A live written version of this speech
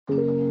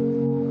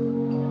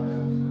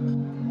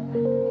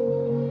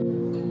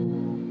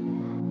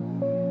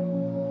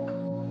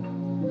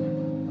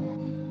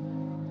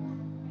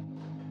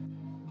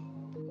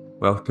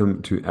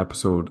Welcome to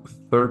episode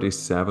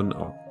 37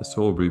 of the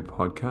Soul Brew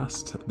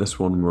podcast. This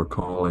one we're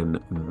calling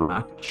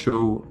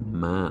Macho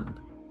Man.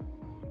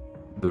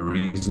 The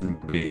reason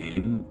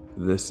being,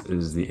 this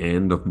is the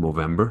end of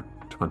Movember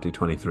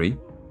 2023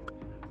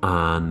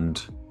 and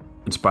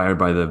inspired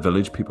by the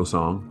Village People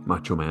song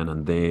Macho Man,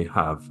 and they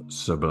have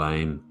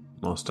sublime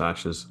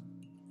mustaches.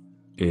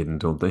 Aidan,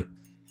 don't they?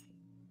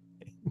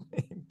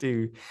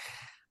 Do.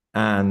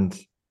 And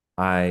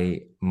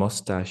I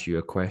must ask you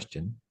a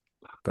question,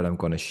 but I'm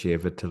going to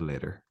shave it till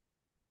later.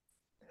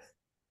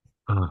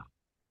 Ah,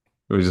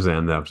 we just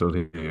end the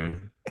episode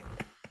here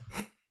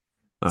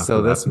So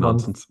after this that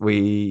month nonsense.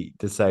 we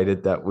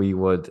decided that we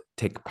would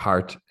take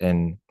part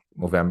in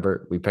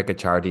Movember. We pick a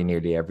charity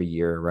nearly every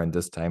year around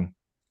this time.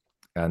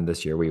 And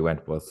this year we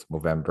went with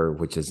Movember,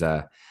 which is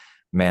a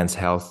men's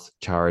health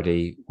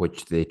charity,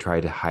 which they try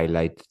to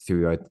highlight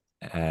throughout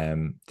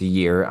the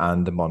year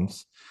and the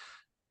months.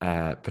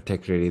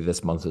 Particularly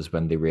this month is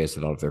when they raise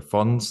a lot of their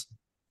funds.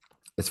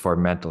 It's for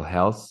mental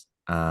health,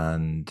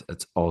 and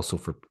it's also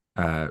for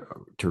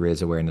to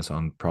raise awareness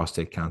on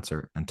prostate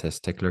cancer and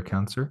testicular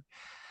cancer.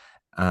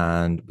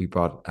 And we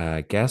brought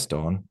a guest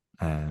on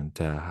and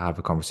have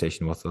a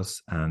conversation with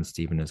us. And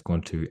Stephen is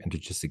going to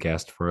introduce the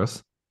guest for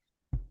us.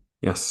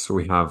 Yes, so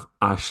we have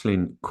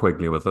Aisling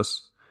Quigley with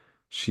us.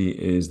 She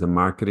is the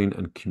Marketing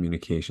and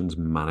Communications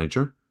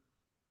Manager.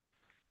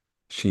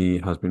 She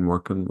has been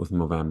working with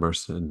Movember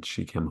since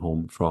she came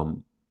home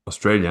from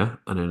Australia.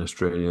 And in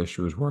Australia,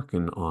 she was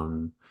working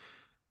on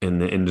in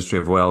the industry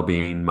of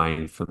well-being,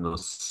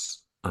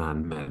 mindfulness,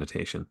 and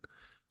meditation.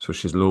 So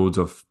she's loads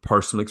of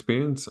personal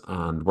experience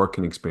and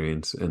working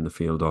experience in the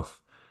field of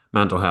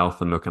mental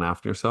health and looking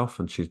after yourself.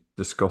 And she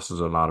discusses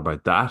a lot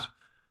about that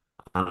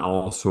and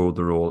also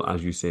the role,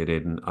 as you said,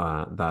 Aidan,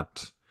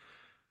 that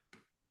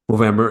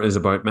Movember is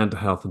about mental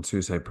health and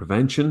suicide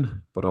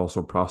prevention, but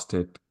also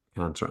prostate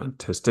cancer and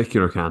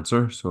testicular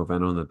cancer. So, if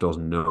anyone that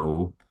doesn't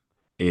know,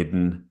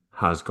 Aidan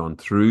has gone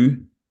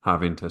through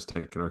having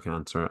testicular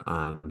cancer,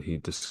 and he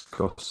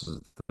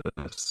discusses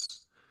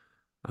this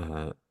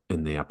uh,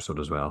 in the episode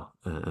as well,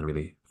 in a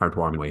really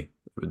heartwarming way,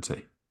 I would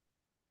say.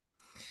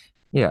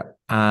 Yeah.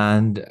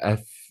 And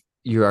if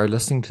you are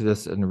listening to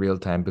this in real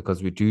time,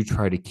 because we do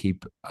try to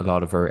keep a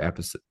lot of our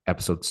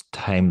episodes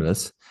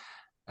timeless,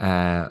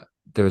 uh,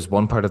 there's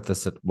one part of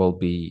this that will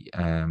be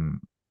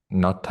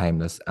not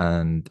timeless,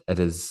 and it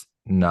is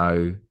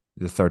now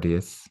the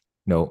 30th.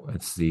 No,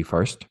 it's the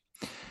 1st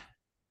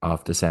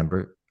of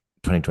December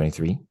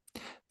 2023.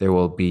 There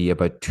will be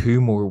about 2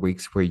 more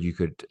weeks where you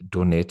could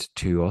donate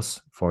to us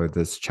for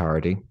this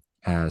charity.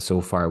 So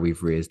far,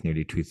 we've raised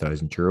nearly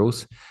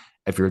 €2,000.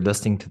 If you're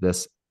listening to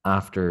this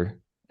after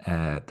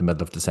the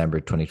middle of December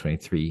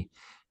 2023,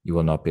 you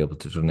will not be able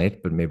to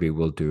donate, but maybe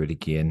we'll do it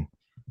again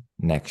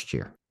next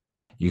year.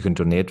 You can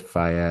donate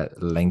via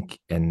link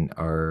in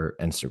our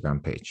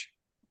Instagram page.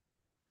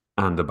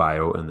 And the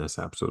bio in this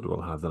episode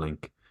will have the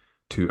link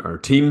to our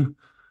team.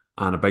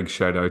 And a big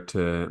shout out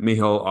to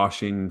Michal,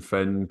 Oshin,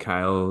 Finn,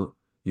 Kyle,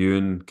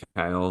 Ewan,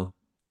 Kyle,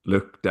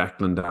 Luke,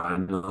 Declan,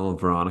 Daniel,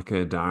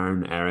 Veronica,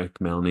 Darren, Eric,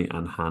 Melanie,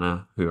 and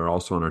Hannah, who are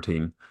also on our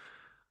team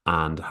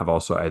and have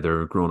also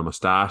either grown a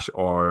moustache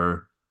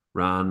or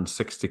ran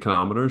 60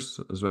 kilometers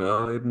as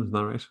well, Aidan, is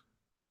that right?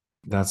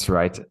 That's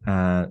right.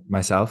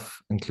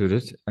 Myself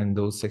included in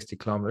those 60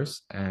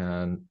 kilometers,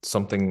 and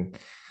something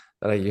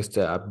that I used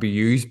to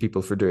abuse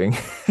people for doing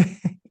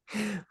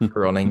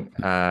for running.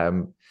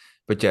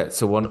 But yeah,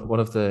 so one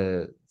of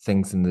the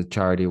things in the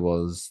charity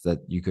was that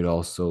you could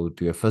also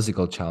do a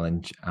physical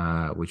challenge,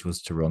 which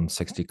was to run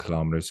 60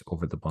 kilometers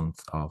over the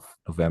month of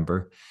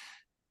November.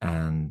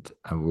 And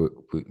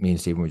me and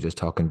Stephen were just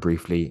talking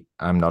briefly.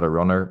 I'm not a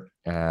runner.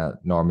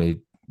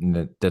 Normally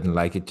didn't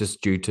like it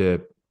just due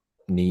to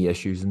knee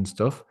issues and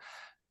stuff.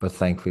 But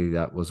thankfully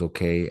that was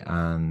okay.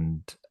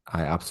 And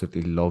I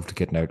absolutely loved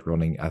getting out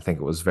running. I think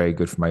it was very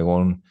good for my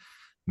own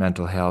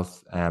mental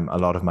health. A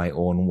lot of my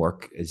own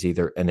work is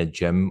either in a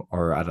gym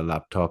or at a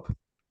laptop,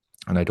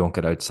 and I don't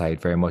get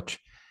outside very much.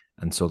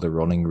 And so the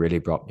running really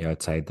brought me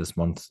outside this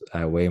month,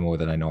 way more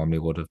than I normally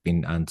would have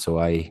been. And so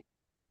I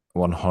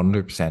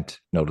 100%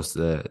 noticed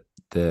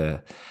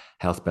the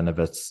health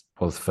benefits,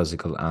 both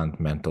physical and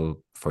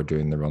mental, for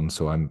doing the run.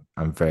 So I'm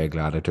very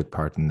glad I took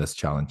part in this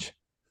challenge.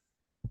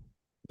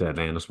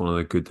 Deadly. And it's one of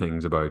the good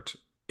things about,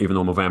 even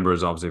though November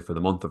is obviously for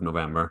the month of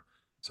November,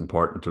 it's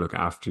important to look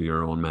after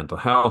your own mental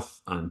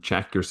health and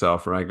check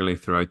yourself regularly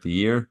throughout the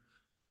year,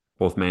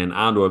 both men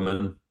and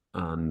women.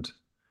 And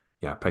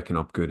yeah, picking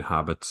up good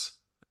habits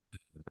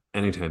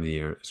any time of the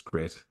year is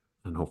great.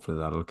 And hopefully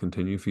that'll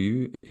continue for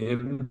you,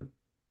 Aidan.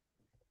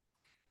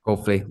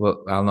 Hopefully,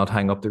 well, I'll not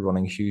hang up the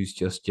running shoes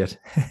just yet.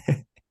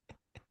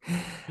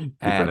 Keeping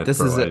it This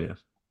for a is while, a yes.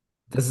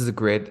 this is a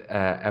great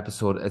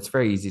episode. It's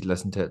very easy to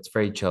listen to. It's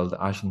very chilled.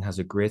 Ashley has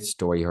a great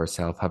story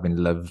herself, having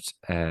lived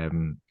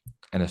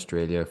in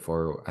Australia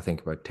for I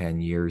think about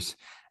 10 years,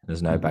 and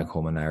is now back Mhm.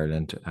 home in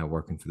Ireland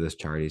working for this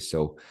charity.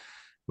 So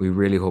We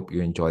really hope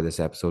you enjoy this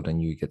episode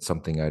and you get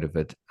something out of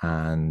it.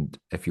 And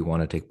if you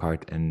want to take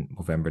part in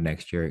November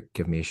next year,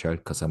 give me a shout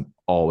because I'm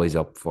always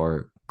up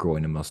for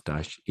growing a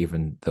mustache,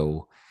 even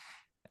though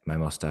my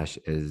mustache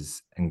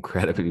is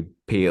incredibly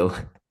pale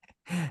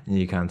and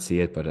you can't see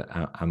it, but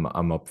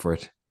I'm up for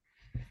it.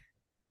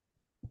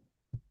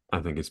 I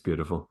think it's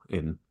beautiful,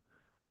 Aiden,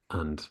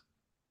 and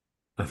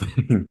I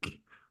think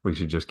we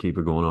should just keep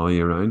it going all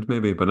year round,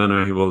 maybe. But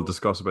anyway, we'll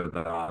discuss about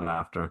that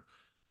after.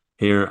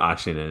 Here,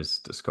 Aisling is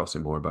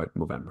discussing more about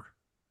Movember.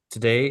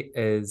 Today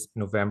is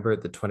November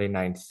the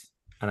 29th,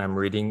 and I'm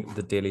reading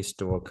The Daily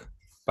Stoic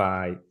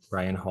by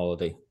Ryan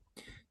Holiday.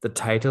 The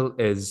title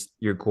is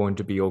You're Going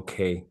to Be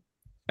Okay.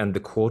 And the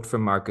quote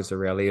from Marcus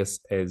Aurelius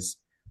is,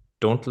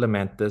 "Don't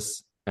lament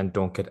this and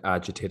don't get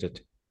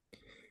agitated."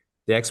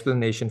 The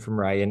explanation from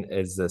Ryan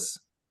is this: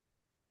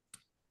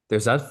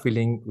 there's that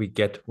feeling we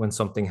get when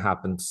something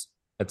happens.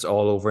 It's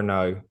all over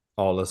now,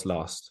 all is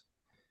lost.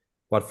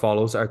 What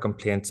follows are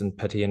complaints and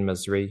pity and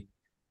misery,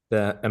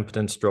 the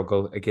impotent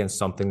struggle against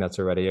something that's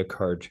already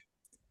occurred.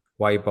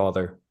 Why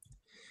bother?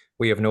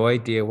 We have no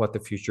idea what the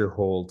future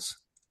holds.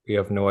 We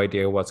have no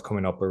idea what's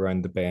coming up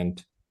around the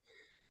bend.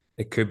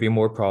 It could be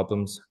more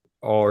problems,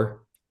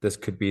 or this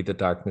could be the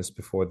darkness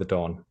before the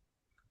dawn.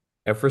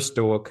 If we're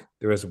stoic,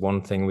 there is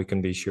one thing we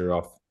can be sure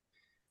of.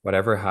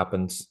 Whatever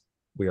happens,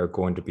 we are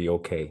going to be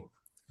okay.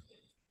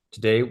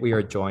 Today, we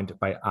are joined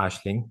by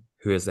Aisling,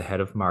 who is the head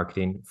of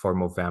marketing for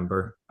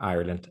Movember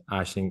Ireland.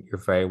 Aisling,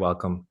 you're very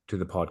welcome to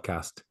the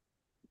podcast.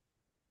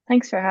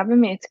 Thanks for having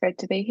me. It's great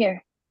to be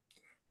here.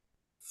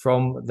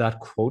 From that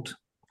quote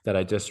that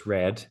I just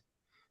read,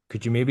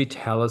 could you maybe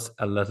tell us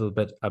a little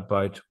bit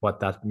about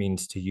what that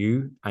means to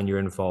you and your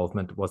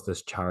involvement with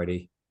this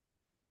charity?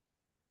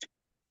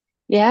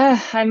 Yeah,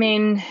 I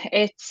mean,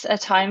 it's a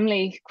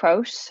timely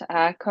quote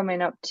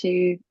coming up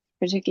to,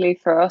 particularly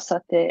for us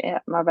at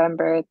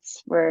November.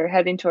 We're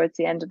heading towards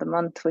the end of the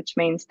month, which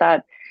means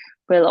that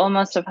we'll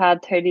almost have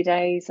had 30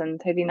 days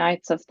and 30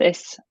 nights of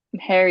this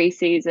hairy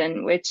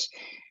season, which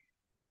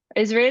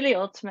is really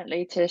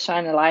ultimately to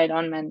shine a light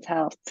on men's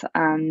health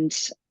and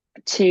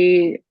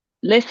to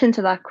listen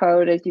to that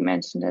quote as you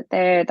mentioned it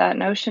there, that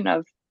notion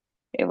of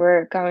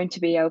we're going to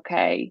be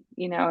okay,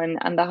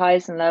 and the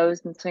highs and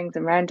lows and swings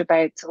and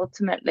roundabouts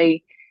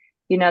ultimately,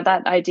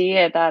 that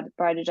idea that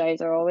brighter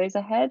days are always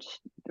ahead,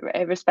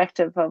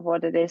 irrespective of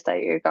what it is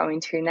that you're going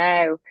through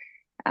now.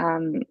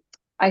 Um,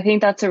 I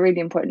think that's a really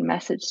important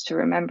message to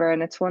remember.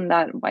 And it's one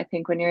that I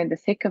think when you're in the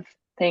thick of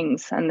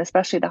things, and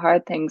especially the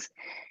hard things,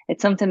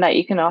 it's something that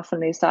you can often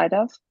lose sight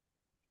of.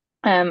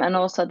 And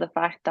also the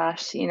fact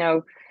that,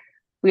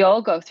 we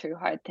all go through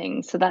hard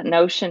things. So that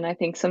notion, I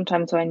think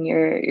sometimes when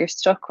you're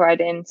stuck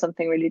right in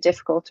something really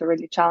difficult or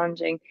really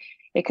challenging,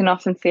 it can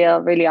often feel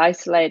really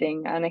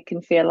isolating and it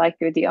can feel like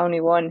you're the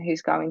only one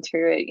who's going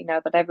through it,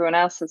 that everyone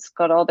else has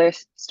got all their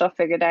stuff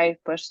figured out.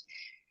 But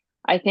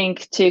I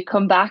think to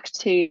come back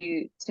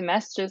to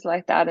messages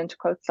like that and to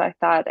quotes like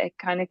that, it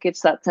kind of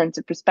gives that sense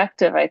of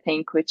perspective, I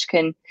think, which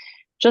can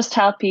just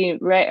help you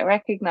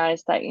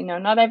recognize that,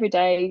 not every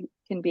day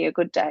can be a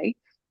good day.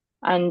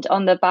 And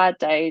on the bad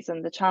days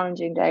and the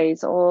challenging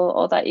days,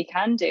 all that you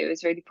can do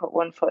is really put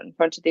one foot in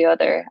front of the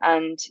other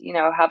and,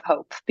 have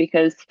hope,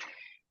 because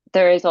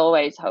there is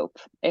always hope,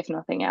 if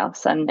nothing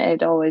else, and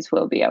it always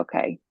will be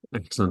okay.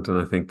 Excellent. And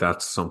I think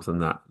that's something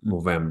that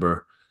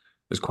Movember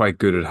is quite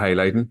good at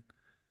highlighting.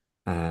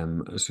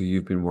 So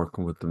you've been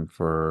working with them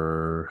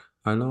for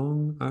how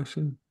long,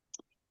 actually?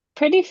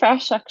 Pretty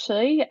fresh,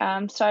 actually.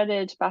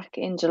 Started back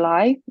in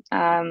July.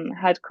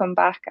 Had come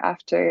back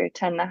after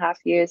 10 and a half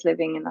years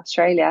living in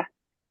Australia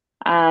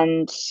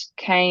and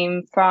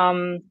came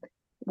from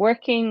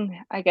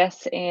working, I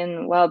guess,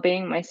 in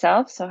well-being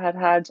myself. So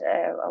had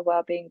a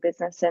well-being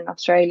business in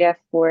Australia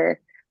for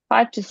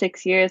 5 to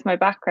 6 years. My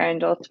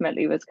background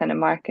ultimately was kind of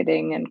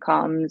marketing and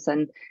comms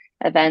and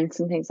events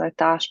and things like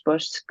that,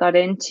 but got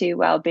into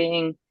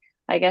well-being,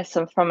 I guess,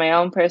 from my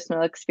own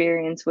personal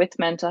experience with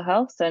mental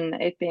health and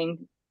it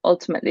being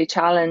ultimately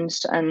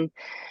challenged. And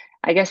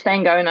I guess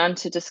then going on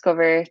to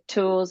discover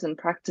tools and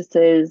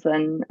practices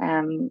and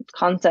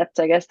concepts,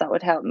 I guess, that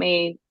would help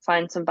me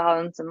find some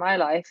balance in my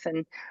life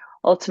and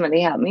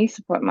ultimately help me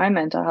support my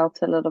mental health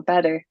a little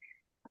better.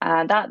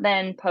 That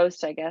then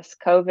post, I guess,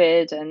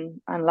 COVID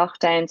and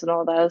lockdowns and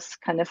all those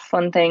kind of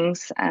fun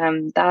things,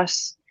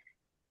 that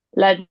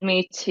led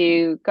me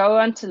to go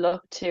on to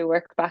look to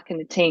work back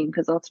in a team,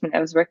 because ultimately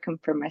I was working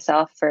for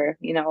myself for,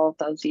 all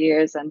those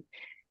years, and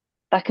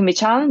that can be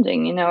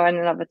challenging, in and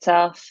of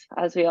itself.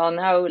 As we all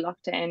know,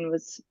 lockdown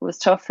was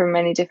tough for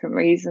many different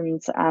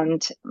reasons,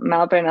 and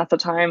Melbourne at the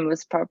time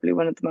was probably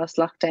one of the most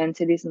locked down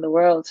cities in the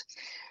world.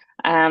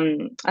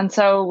 And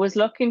so was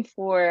looking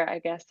for, I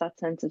guess, that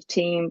sense of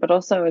team, but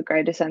also a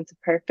greater sense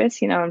of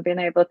purpose, and being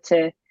able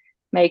to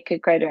make a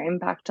greater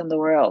impact on the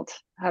world.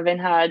 Having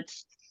had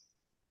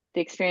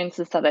the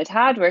experiences that I'd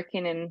had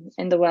working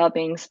in the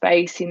well-being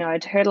space,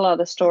 I'd heard a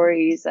lot of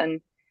stories and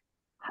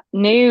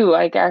knew,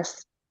 I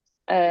guess,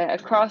 a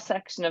cross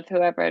section of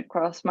whoever had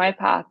crossed my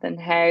path and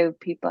how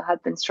people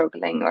had been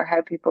struggling or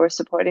how people were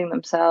supporting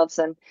themselves.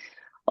 And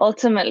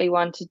ultimately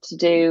wanted to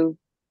do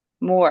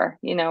more,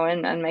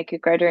 and make a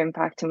greater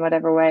impact in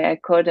whatever way I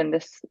could in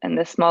this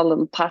small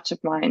little patch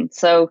of mine.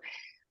 So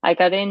I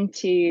got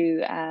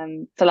into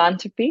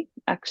philanthropy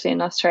actually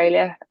in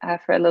Australia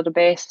for a little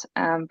bit,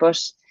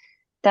 but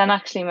then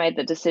actually made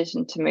the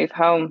decision to move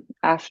home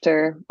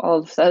after all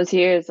of those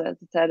years. As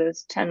I said, it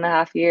was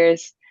 10.5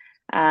 years.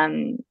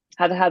 Um,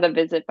 had a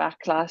visit back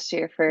last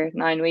year for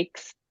 9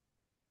 weeks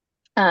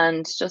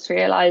and just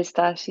realized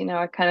that,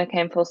 I kind of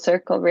came full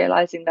circle,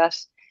 realizing that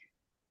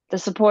the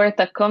support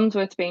that comes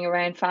with being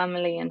around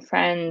family and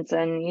friends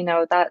and,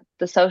 that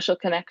the social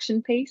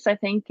connection piece, I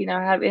think,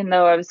 even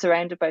though I was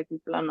surrounded by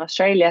people in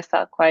Australia, I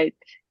felt quite,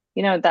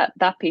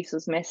 that piece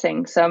was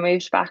missing. So I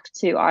moved back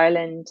to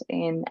Ireland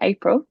in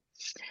April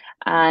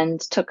and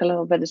took a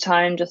little bit of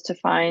time just to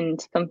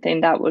find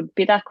something that would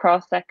be that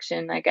cross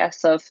section, I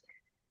guess, of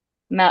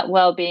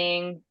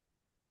well-being,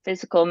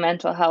 physical,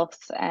 mental health,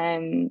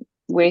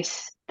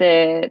 with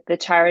the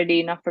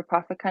charity,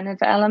 not-for-profit kind of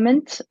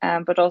element,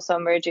 but also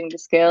merging the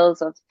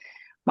skills of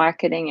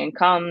marketing and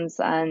comms.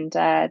 And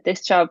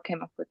this job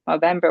came up with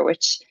Movember,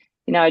 which,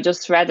 I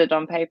just read it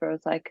on paper. I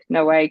was like,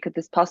 no way could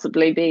this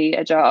possibly be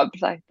a job.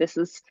 Like, this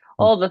is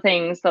all the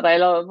things that I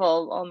love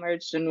all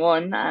merged in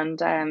one.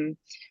 And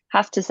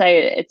have to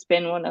say it's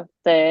been one of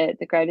the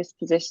greatest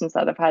positions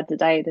that I've had to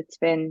date. It's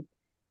been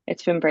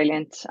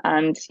brilliant.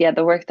 And yeah,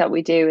 the work that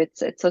we do,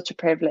 it's such a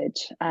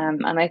privilege.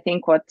 And I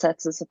think what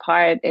sets us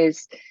apart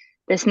is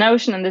this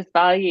notion and this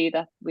value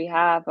that we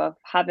have of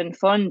having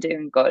fun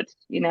doing good.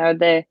 We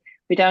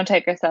don't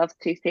take ourselves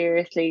too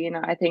seriously.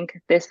 I think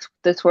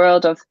this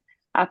world of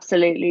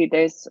absolutely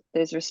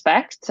there's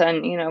respect,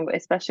 and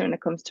especially when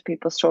it comes to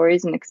people's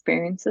stories and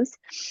experiences,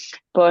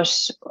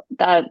 but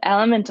that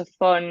element of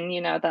fun,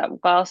 that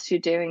whilst you're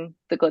doing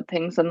the good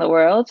things in the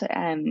world,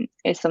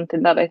 is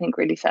something that I think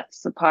really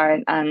sets us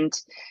apart.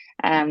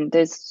 And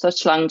there's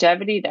such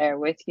longevity there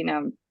with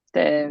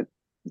the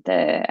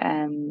the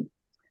um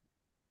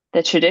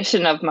the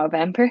tradition of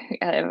Movember.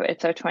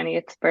 It's our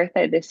 20th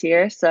birthday this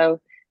year, so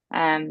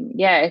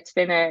yeah, it's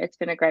been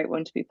a great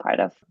one to be part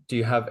of. Do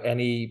you have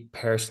any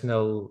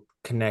personal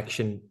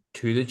connection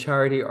to the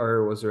charity,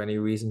 or was there any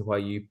reason why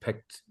you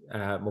picked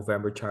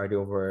Movember charity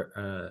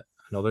over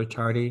another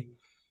charity?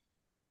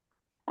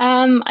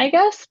 I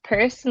guess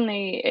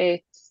personally,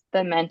 it's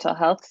the mental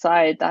health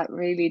side that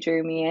really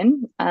drew me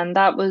in, and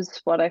that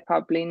was what I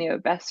probably knew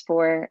it best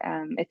for.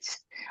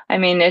 I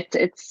mean,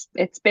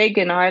 it's big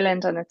in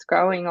Ireland and it's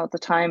growing all the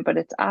time, but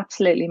it's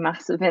absolutely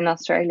massive in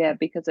Australia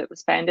because it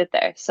was founded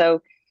there.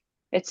 So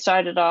it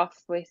started off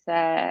with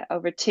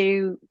over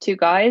two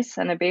guys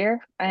and a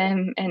beer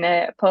in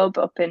a pub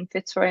up in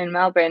Fitzroy in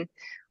Melbourne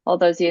all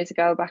those years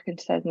ago, back in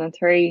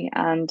 2003,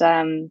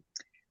 and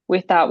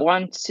with that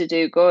want to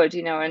do good,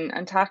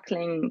 and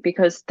tackling,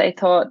 because they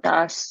thought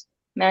that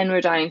men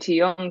were dying too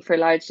young for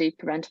largely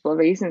preventable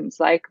reasons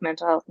like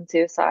mental health and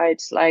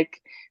suicide,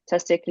 like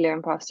testicular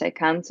and prostate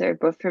cancer.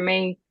 But for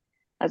me,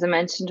 as I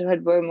mentioned, I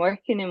had been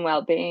working in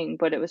well-being,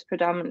 but it was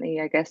predominantly,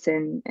 I guess,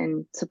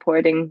 in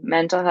supporting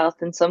mental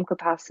health in some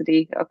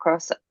capacity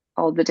across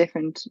all the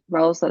different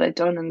roles that I'd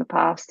done in the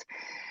past.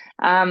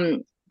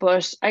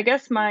 But I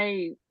guess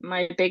my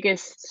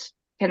biggest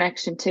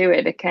connection to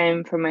it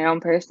came from my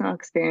own personal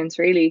experience,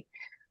 really.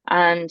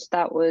 And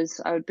that was,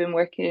 I'd been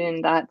working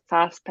in that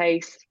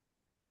fast-paced,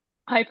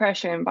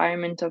 high-pressure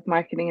environment of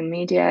marketing and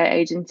media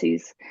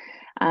agencies,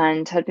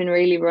 and had been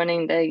really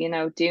running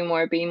the, do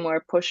more, be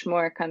more, push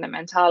more kind of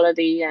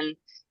mentality, and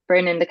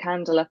burning the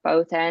candle at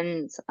both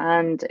ends.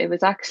 And it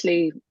was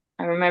actually,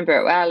 I remember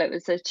it well, it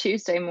was a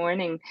Tuesday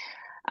morning,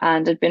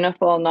 and I'd been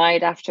up all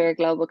night after a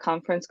global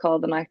conference call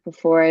the night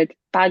before. I'd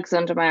bags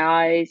under my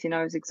eyes,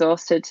 I was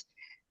exhausted.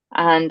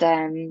 And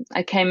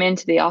I came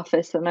into the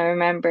office, and I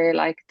remember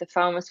like the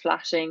phone was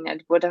flashing. I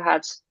would have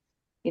had,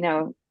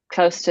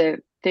 close to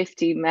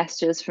 50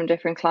 messages from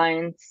different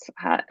clients.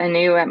 I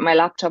knew my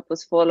laptop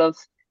was full of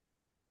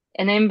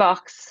an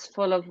inbox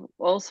full of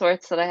all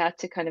sorts that I had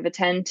to kind of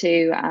attend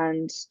to,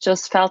 and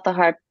just felt the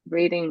heart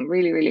beating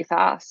really, really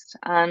fast.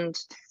 And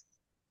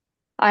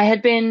I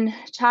had been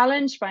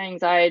challenged by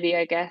anxiety,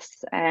 I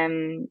guess.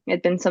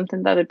 It'd been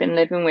something that I'd been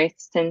living with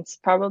since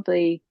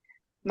probably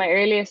my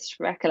earliest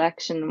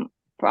recollection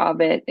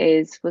of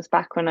it was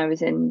back when I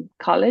was in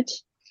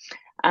college.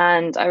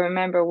 And I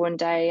remember one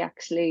day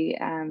actually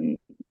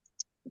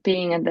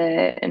being in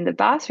the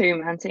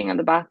bathroom and seeing on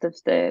the back of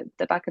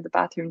the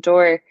bathroom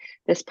door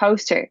this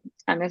poster,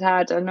 and it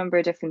had a number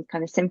of different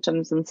kind of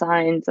symptoms and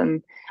signs,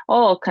 and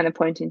all kind of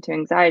pointing to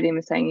anxiety, and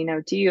was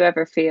saying, do you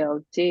ever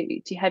feel,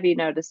 have you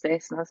noticed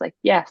this? And I was like,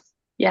 yes,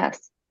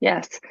 yes,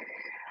 yes.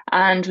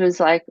 And was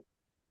like,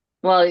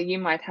 well, you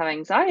might have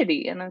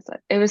anxiety. And I was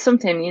like, it was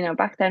something,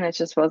 back then it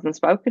just wasn't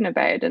spoken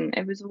about, and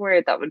it was a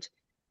word that would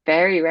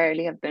very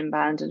rarely have been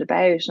banded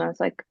about. And I was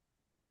like,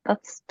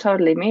 that's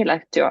totally me.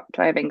 Like, do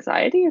I have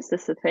anxiety? Is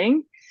this a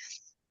thing?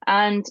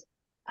 And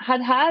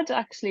had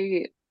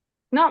actually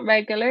not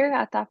regular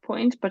at that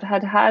point, but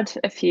had had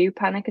a few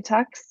panic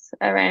attacks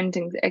around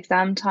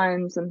exam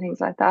times and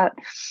things like that.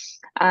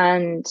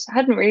 And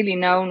hadn't really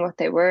known what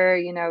they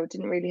were,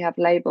 didn't really have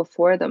a label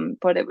for them.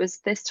 But it was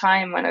this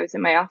time when I was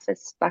in my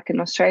office back in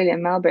Australia,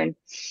 in Melbourne.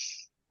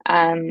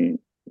 Um,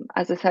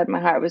 as I said, my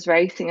heart was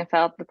racing. I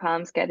felt the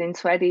palms getting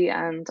sweaty,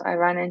 and I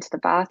ran into the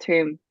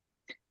bathroom.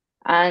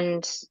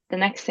 And the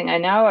next thing I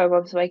know, I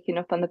was waking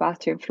up on the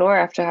bathroom floor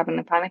after having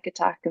a panic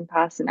attack and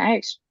passing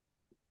out.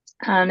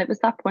 And it was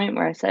that point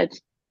where I said,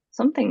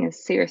 something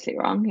is seriously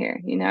wrong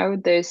here.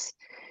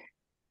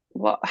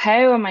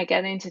 How am I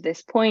getting to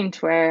this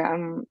point where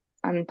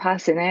I'm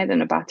passing out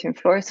on a bathroom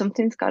floor?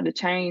 Something's got to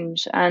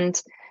change.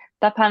 And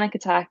that panic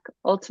attack,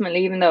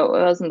 ultimately, even though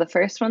it wasn't the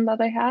first one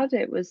that I had,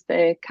 it was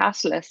the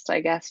catalyst,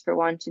 I guess, for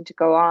wanting to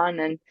go on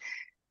and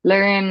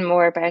learn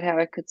more about how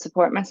I could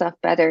support myself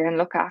better and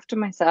look after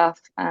myself,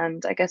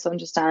 and I guess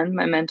understand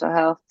my mental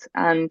health.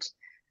 And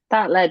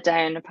that led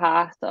down a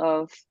path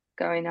of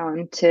going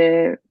on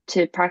to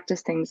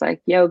practice things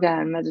like yoga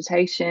and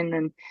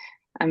meditation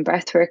and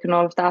breath work and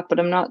all of that. But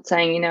I'm not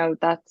saying,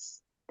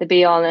 that's the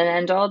be all and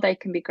end all. They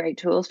can be great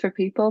tools for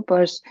people,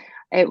 but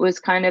it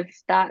was kind of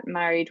that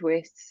married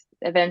with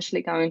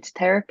eventually going to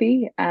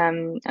therapy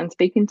and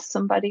speaking to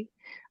somebody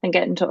and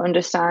getting to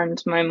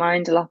understand my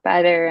mind a lot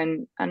better,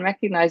 and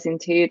recognizing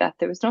too that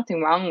there was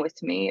nothing wrong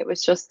with me. It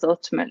was just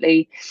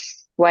ultimately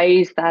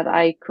ways that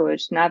I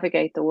could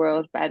navigate the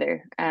world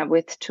better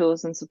with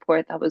tools and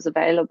support that was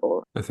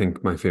available. I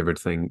think my favorite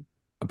thing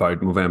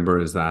about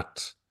Movember is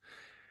that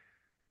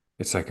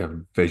it's like a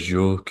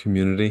visual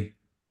community.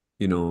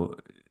 You know,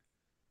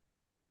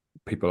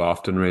 people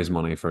often raise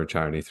money for a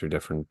charity through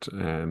different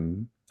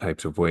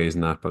types of ways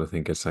and that, but I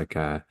think it's like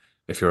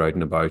if you're out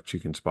and about, you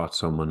can spot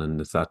someone,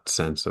 and it's that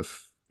sense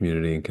of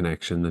community and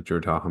connection that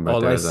you're talking about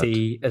All I there. That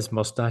see is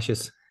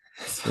mustaches.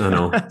 I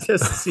know. I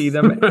just see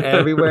them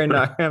everywhere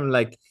now. I'm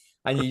like,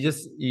 and you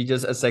just,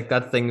 it's like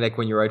that thing, like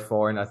when you're out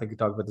for, and I think we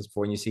talked about this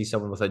before, and you see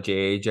someone with a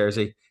JA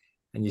jersey,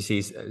 and you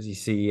see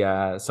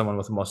someone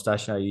with a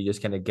mustache now, you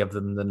just kind of give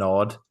them the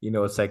nod.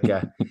 It's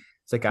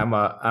like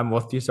I'm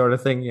with you sort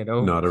of thing.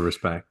 Not a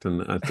respect,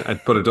 and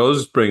but it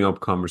does bring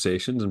up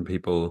conversations, and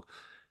people,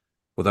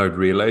 without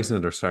realizing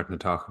it, are starting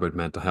to talk about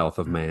mental health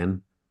of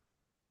men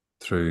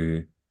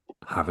through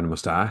having a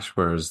mustache,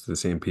 whereas the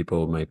same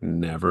people might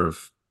never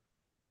have,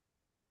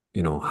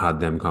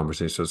 had them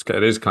conversations. So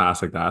it is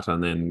class like that,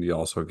 and then you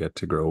also get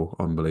to grow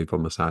unbelievable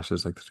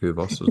mustaches like the two of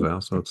us as well.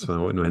 So it's a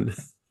win-win.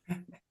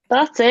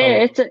 That's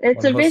it. Well,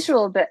 It's one a of us.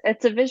 visual bit.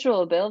 It's a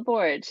visual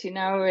billboard.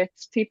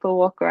 It's people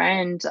walk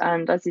around,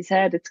 and as you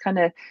said, it's kind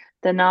of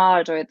the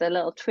nod or the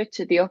little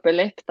twitch of the upper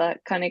lip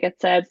that kind of gets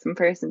said from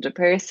person to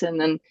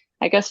person. And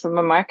I guess from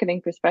a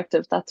marketing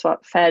perspective, that's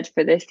what fed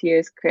for this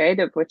year's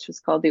creative, which was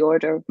called the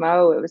Order of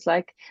Mo. It was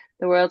like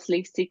the world's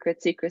least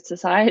secret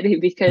society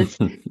because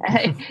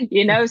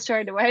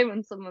straight away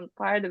when someone's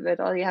part of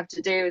it, all you have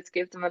to do is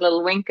give them a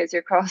little wink as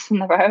you're crossing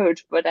the road.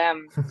 But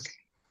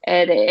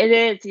it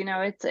is,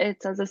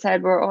 it's as I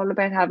said, we're all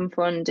about having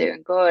fun, and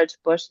doing good,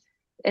 but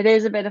it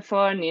is a bit of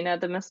fun,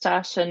 the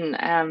moustache.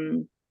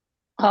 And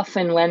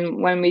often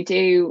when we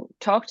do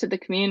talk to the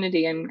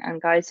community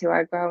and guys who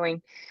are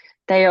growing,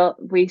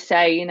 we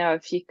say,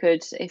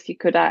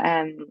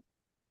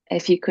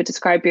 if you could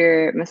describe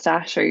your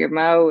moustache or your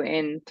mo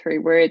in 3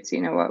 words,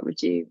 what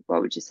would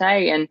you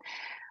say? And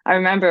I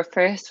remember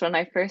first when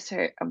I first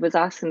was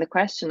asking the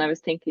question, I was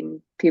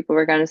thinking people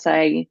were going to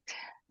say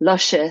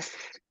luscious,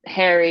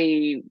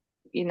 hairy,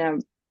 you know,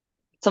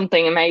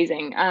 something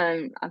amazing.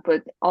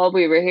 But all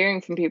we were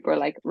hearing from people were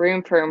like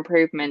room for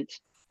improvement,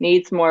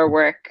 needs more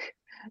work,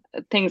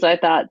 things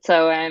like that.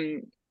 So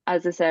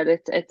as I said,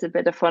 it's a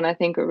bit of fun. I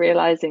think we're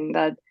realizing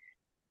that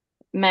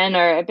men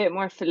are a bit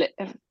more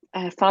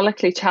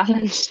follically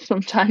challenged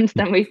sometimes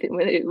than we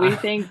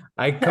think.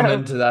 I come So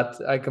into that.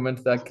 I come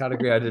into that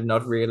category. I did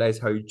not realize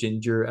how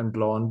ginger and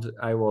blonde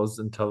I was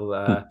until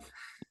I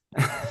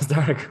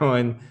started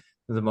going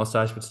with the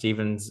mustache. But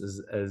Stevens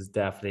is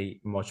definitely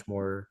much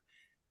more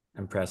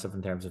impressive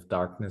in terms of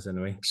darkness,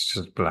 anyway. It's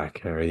just black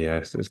hair,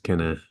 yes. It's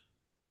kind of,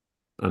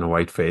 and a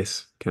white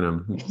face kind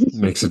of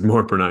makes it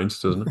more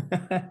pronounced, doesn't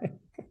it?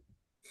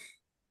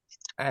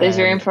 there's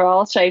room um, for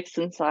all shapes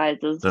and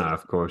sizes. Ah,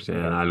 of course, yeah.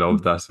 And yeah. I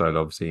love that. So I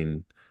love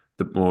seeing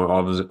the more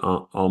obvious,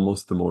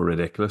 almost the more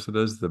ridiculous it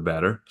is, the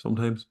better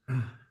sometimes.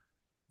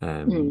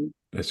 Hmm.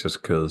 It's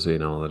just cool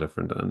seeing all the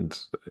different, and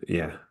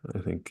yeah, I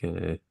think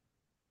that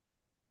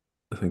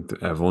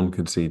everyone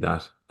could see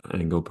that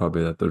angle,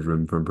 probably, that there's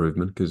room for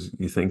improvement, because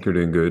you think you're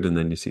doing good, and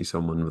then you see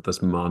someone with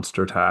this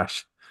monster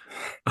tash.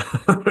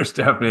 There's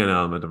definitely an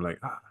element of like,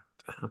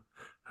 damn,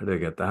 how do I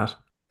get that?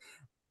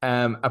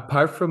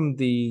 Apart from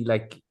the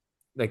like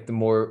the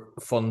more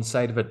fun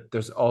side of it,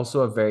 there's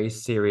also a very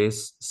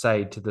serious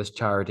side to this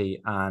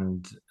charity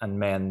and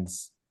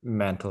men's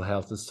mental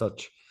health as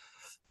such.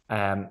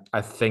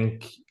 I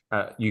think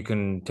you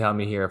can tell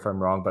me here if I'm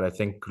wrong, but I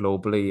think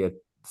globally,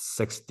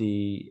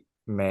 60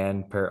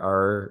 men per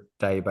hour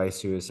die by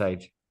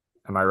suicide.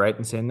 Am I right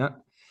in saying that?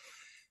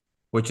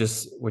 which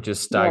is Yeah,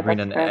 staggering.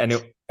 that's And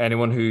correct.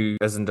 anyone who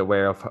isn't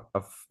aware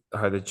of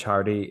how the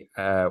charity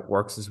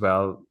works as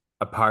well,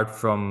 apart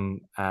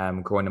from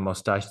growing a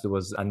mustache, there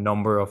was a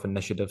number of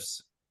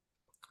initiatives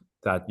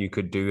that you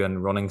could do,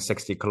 and running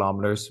 60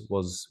 kilometers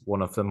was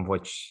one of them,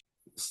 which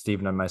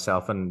Stephen and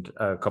myself and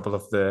a couple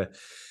of the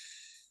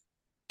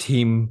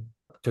team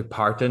took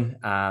part in.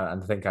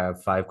 And I think I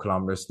have 5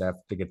 kilometers left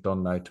to get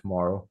done now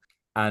tomorrow.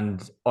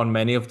 And on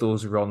many of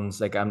those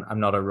runs, like I'm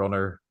not a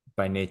runner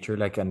by nature,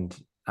 like and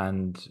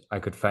I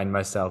could find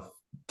myself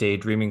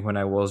daydreaming when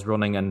I was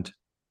running, and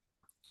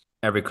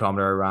every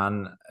kilometer I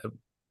ran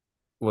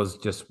was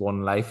just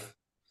one life,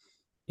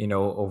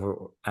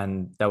 over,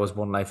 and that was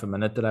one life a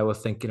minute that I was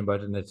thinking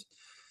about. And it,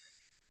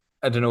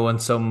 I don't know, on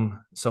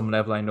some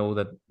level, I know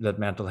that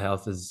mental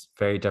health is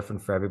very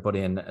different for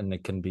everybody, and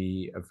it can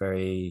be a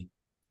very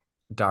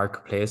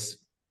dark place.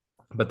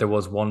 But there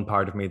was one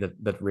part of me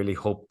that really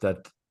hoped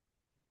that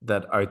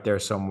out there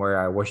somewhere,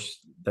 I wish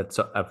that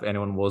if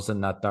anyone was in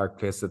that dark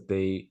place, that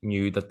they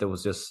knew that there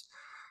was just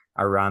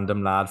a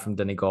random lad from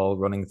Donegal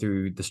running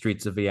through the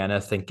streets of Vienna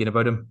thinking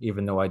about him,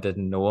 even though I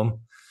didn't know him.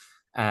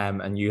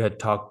 And you had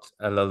talked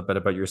a little bit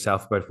about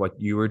yourself, about what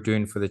you were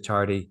doing for the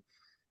charity.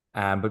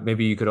 But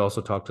maybe you could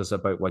also talk to us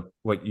about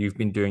what you've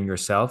been doing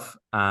yourself,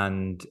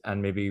 and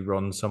maybe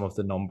run some of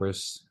the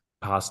numbers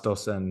past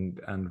us, and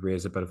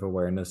raise a bit of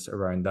awareness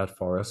around that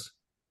for us.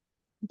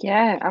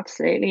 Yeah,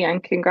 absolutely.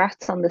 And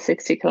congrats on the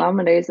 60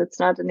 kilometers. It's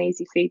not an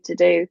easy feat to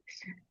do.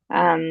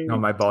 No,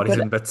 my body's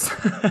But in bits.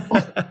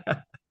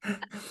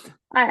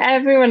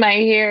 everyone I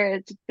hear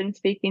has been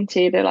speaking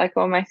to, they're like,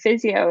 "Oh, my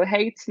physio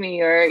hates me,"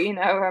 or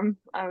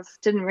I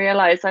didn't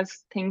realize I've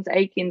things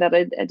aching that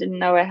I didn't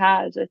know I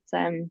had.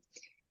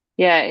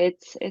 Yeah,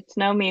 it's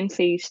no mean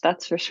feat,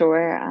 that's for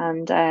sure.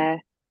 And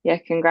yeah,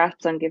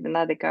 congrats on giving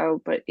that a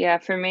go. But yeah,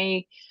 for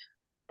me,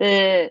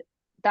 the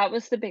that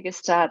was the biggest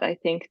stat I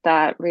think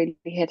that really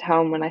hit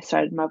home when I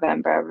started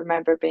Movember. I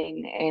remember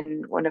being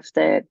in one of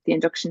the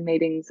induction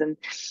meetings, and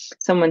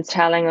someone's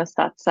telling us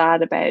that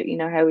stat about,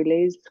 how we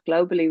lose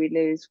globally, we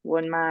lose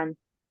one man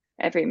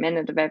every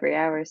minute of every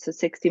hour. So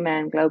 60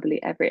 men globally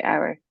every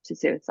hour to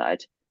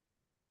suicide.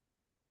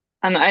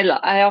 And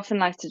I often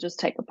like to just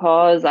take a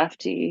pause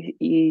after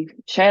you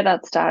share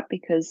that stat,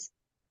 because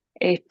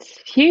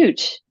it's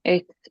huge.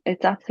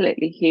 It's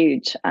absolutely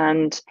huge.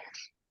 And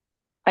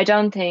I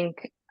don't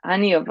think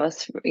any of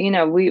us, we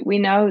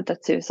know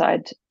that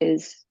suicide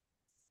is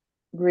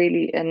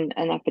really an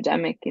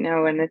epidemic,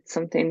 and it's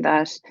something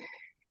that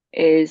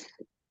is,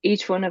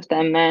 each one of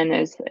them men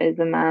is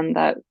a man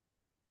that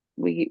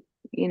we,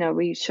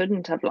 we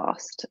shouldn't have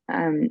lost.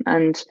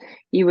 And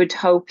you would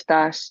hope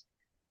that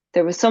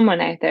there was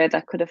someone out there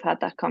that could have had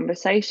that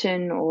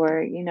conversation,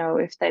 or,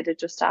 if they'd have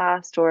just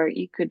asked, or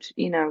you could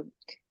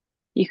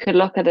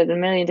look at it a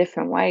million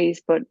different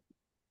ways, but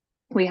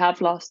we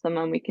have lost them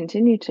and we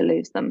continue to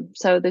lose them.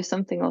 So there's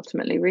something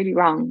ultimately really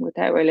wrong with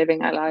how we're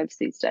living our lives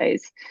these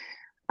days.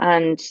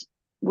 And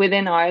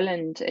within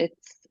Ireland,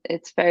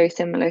 it's very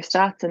similar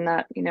stats in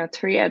that,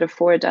 3 out of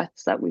 4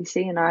 deaths that we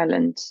see in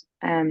Ireland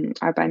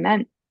are by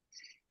men,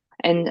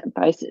 and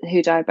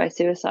who die by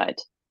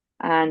suicide.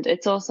 And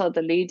it's also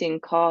the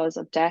leading cause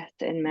of death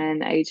in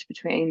men aged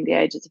between the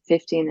ages of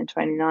 15 and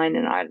 29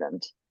 in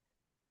Ireland.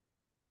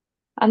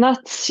 And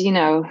that's,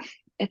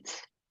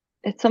 it's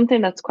it's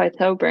something that's quite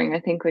sobering, I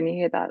think, when you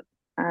hear that.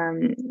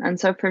 And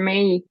so for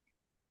me,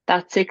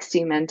 that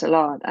 60 meant a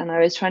lot. And I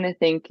was trying to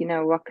think,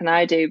 what can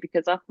I do?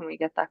 Because often we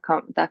get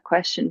that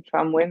question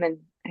from women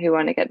who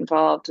want to get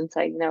involved and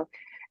say,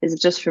 is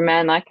it just for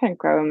men? I can't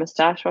grow a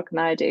mustache. What can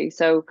I do?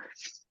 So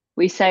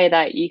we say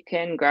that you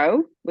can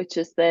grow, which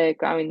is the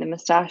growing the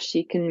mustache.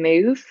 You can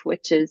move,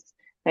 which is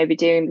maybe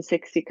doing the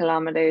 60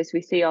 kilometers.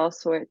 We see all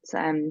sorts.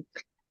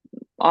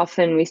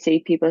 Often we see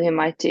people who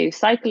might do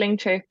cycling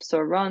trips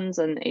or runs,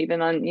 and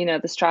even on,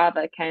 the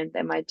Strava account,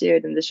 they might do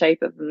it in the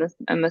shape of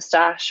a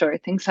mustache or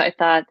things like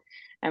that,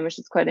 and which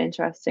is quite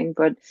interesting.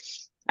 But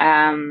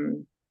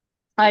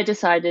I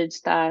decided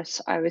that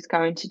I was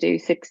going to do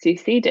 60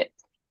 sea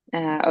dips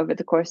over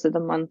the course of the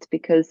month,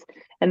 because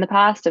in the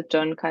past I've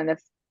done kind of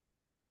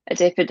a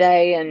dip a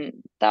day, and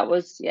that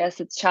was, yes,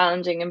 it's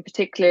challenging, and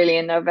particularly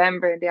in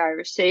November in the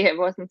Irish Sea, it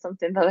wasn't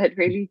something that I'd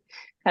really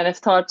kind of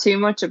thought too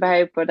much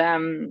about. But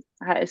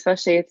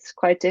especially, it's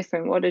quite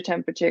different water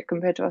temperature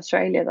compared to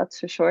Australia, that's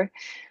for sure.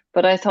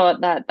 But I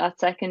thought that that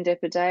second dip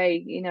a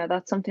day,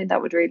 that's something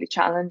that would really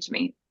challenge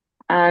me.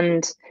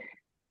 And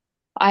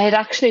I had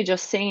actually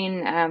just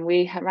seen,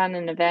 we ran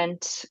an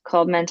event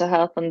called Mental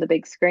Health on the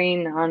Big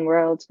Screen on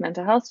World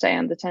Mental Health Day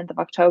on the 10th of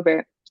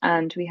October.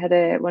 And we had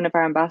one of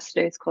our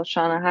ambassadors called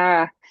Sean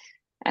O'Hara,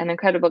 an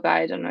incredible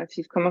guy. I don't know if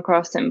you've come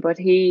across him, but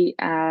he,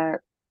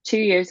 2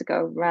 years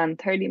ago, ran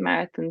 30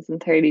 marathons in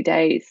 30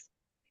 days.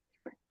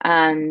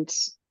 And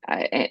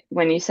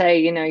when you say,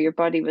 your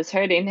body was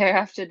hurting there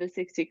after the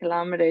 60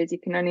 kilometers, you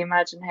can only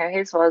imagine how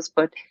his was.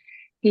 But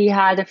he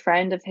had a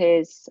friend of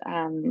his,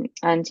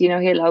 and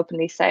he'll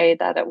openly say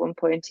that at one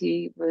point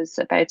he was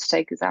about to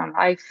take his own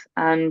life,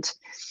 and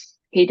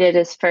he did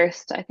his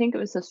first, I think it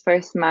was his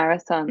first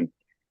marathon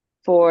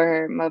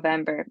for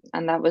Movember,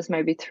 and that was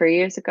maybe 3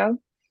 years ago.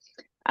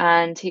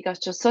 And he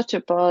got just such a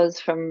buzz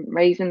from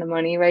raising the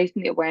money,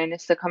 raising the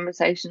awareness, the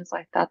conversations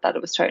like that, that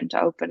it was starting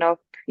to open up.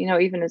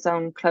 Even his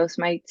own close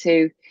mates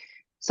who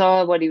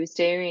saw what he was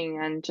doing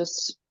and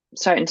just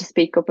starting to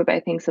speak up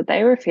about things that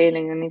they were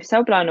feeling. And he was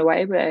so blown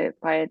away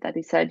by it that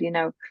he said,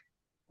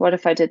 what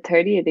if I did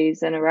 30 of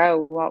these in a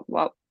row?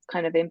 What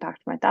kind of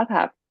impact might that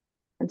have?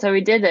 And so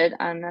we did it.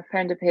 And a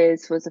friend of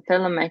his was a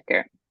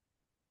filmmaker,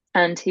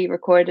 and he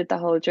recorded the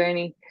whole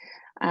journey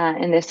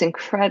in this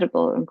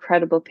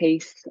incredible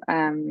piece.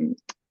 And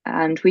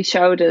we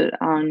showed it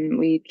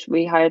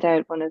we hired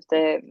out one of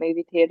the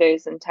movie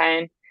theaters in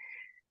town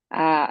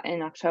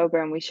in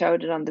October, and we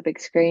showed it on the big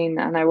screen.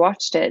 And I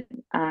watched it,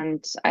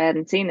 and I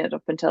hadn't seen it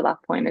up until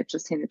that point. I'd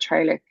just seen the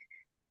trailer.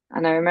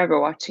 And I remember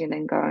watching it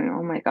and going,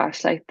 oh my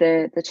gosh, like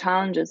the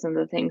challenges and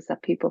the things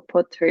that people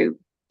put through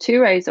to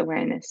raise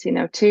awareness,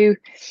 to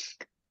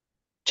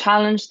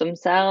challenge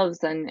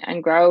themselves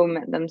and grow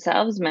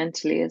themselves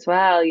mentally as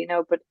well,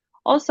 but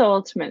also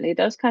ultimately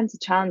those kinds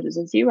of challenges,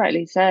 as you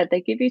rightly said,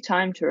 they give you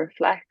time to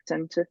reflect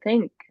and to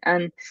think.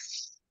 And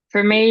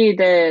for me,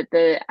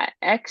 the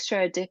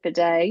extra dip a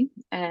day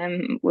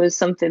was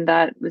something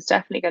that was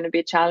definitely going to be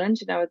a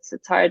challenge.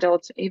 It's hard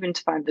even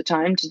to find the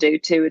time to do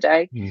 2 a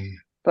day,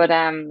 but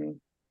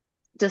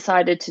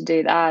decided to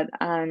do that.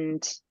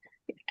 And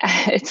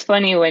it's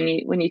funny when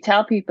you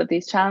tell people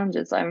these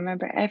challenges. I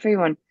remember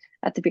everyone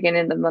at the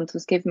beginning of the month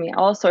was giving me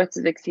all sorts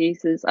of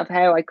excuses of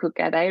how I could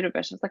get out of it. I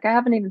was like, I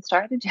haven't even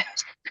started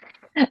yet.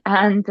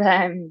 And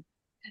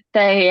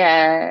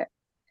they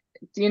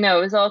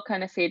it was all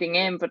kind of feeding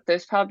in, but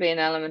there's probably an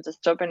element of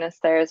stubbornness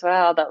there as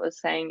well that was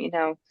saying,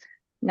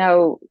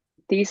 no,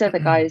 these are the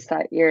guys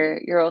that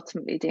you're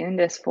ultimately doing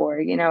this for.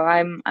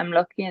 I'm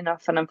lucky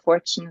enough and I'm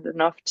fortunate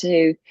enough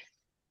to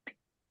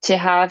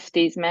have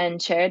these men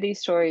share these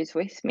stories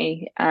with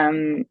me.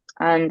 And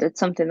it's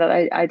something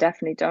that I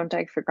definitely don't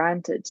take for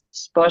granted.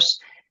 But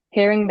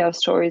hearing those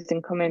stories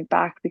and coming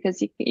back,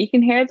 because you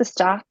can hear the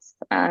stats,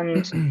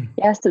 and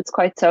yes, it's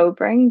quite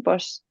sobering,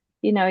 but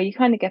you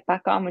kind of get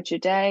back on with your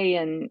day,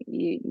 and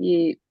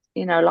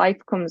life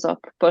comes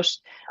up. But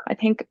I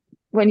think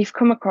when you've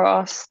come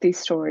across these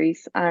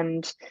stories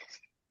and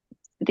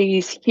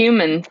these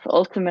humans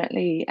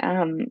ultimately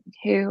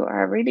who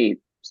are really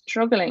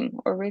struggling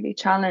or really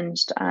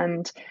challenged,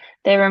 and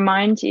they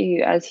remind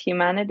you as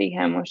humanity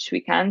how much we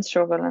can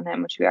struggle and how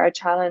much we are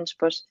challenged,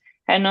 but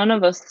how none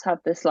of us have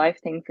this life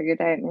thing figured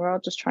out, and we're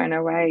all just trying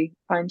our way,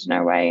 finding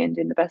our way and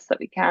doing the best that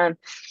we can.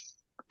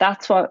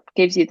 That's what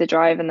gives you the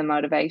drive and the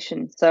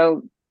motivation.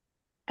 So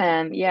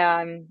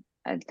yeah,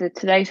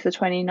 today's the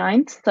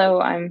 29th,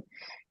 so I'm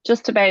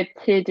just about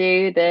to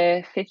do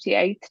the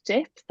 58th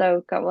dip,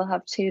 so we'll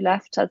have 2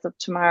 left as of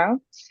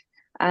tomorrow.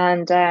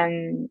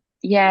 And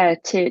yeah,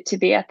 to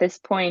be at this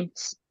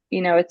point,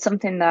 it's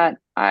something that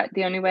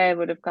the only way I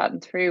would have gotten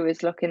through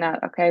is looking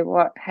at, okay,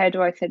 how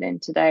do I fit in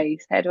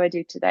today's? How do I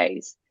do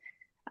today's?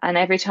 And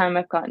every time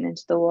I've gotten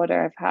into the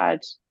water, I've had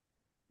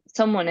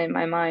someone in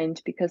my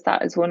mind, because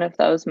that is one of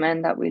those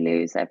men that we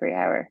lose every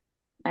hour,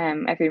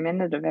 every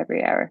minute of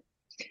every hour.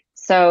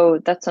 So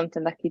that's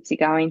something that keeps you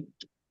going.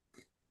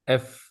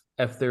 If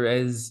there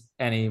is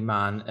any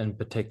man in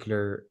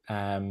particular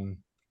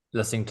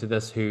listening to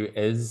this who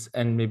is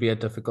in maybe a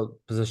difficult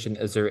position,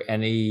 is there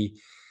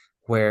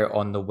anywhere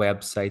on the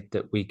website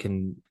that we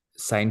can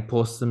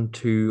signpost them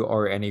to,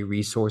 or any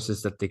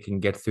resources that they can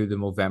get through the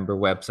Movember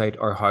website?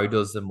 Or how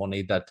does the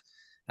money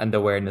and the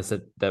awareness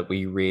that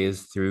we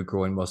raise through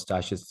growing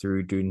mustaches,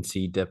 through doing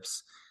sea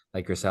dips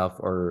like yourself,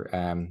 or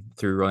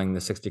through running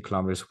the 60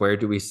 kilometers, where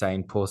do we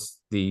signpost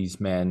these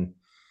men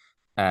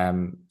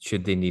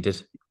should they need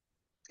it?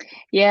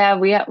 Yeah,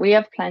 we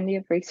have plenty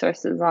of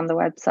resources on the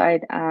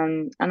website,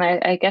 and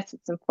I guess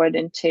it's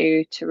important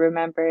to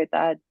remember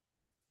that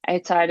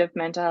outside of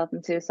mental health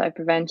and suicide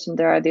prevention,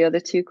 there are the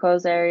other 2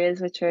 cause areas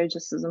which are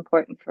just as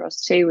important for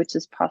us too, which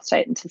is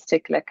prostate and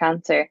testicular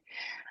cancer.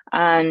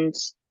 And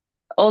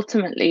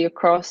ultimately,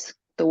 across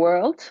the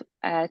world,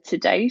 to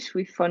date,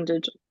 we've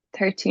funded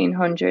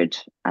 1,300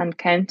 and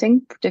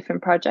counting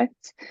different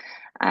projects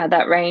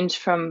that range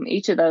from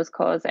each of those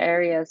cause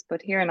areas.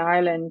 But here in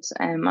Ireland,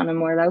 on a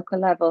more local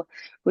level,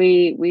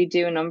 we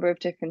do a number of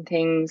different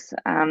things.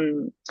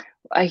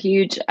 A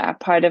huge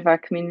part of our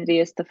community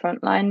is the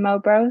frontline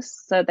Mobros.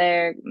 So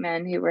they're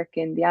men who work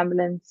in the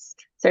ambulance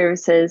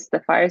services,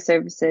 the fire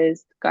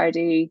services,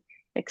 Gardaí,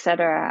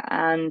 etc.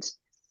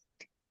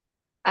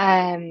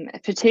 And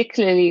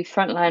particularly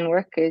frontline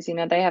workers,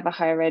 they have a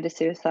higher rate of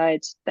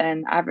suicide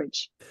than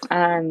average,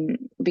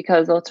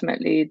 because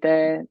ultimately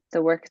the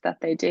work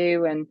that they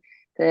do and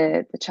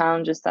the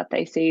challenges that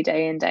they see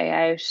day in, day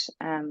out,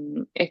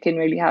 it can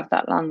really have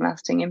that long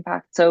lasting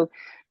impact. So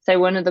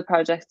one of the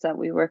projects that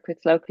we work with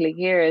locally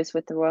here is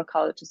with the Royal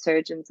College of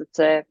Surgeons.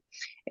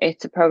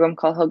 It's a program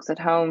called Hugs at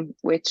Home,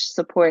 which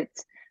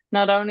supports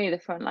not only the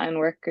frontline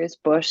workers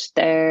but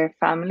their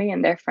family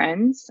and their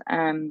friends,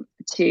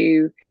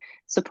 to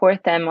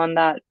support them on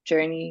that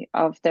journey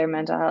of their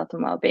mental health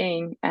and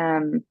well-being.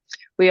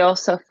 We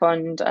also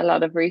fund a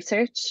lot of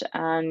research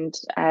and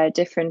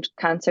different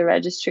cancer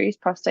registries,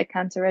 prostate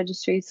cancer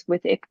registries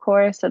with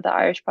IPCOR, so the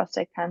Irish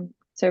Prostate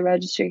Cancer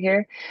Registry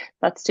here,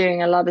 that's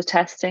doing a lot of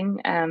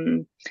testing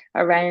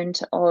around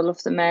all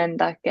of the men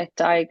that get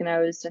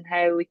diagnosed and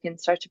how we can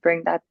start to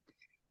bring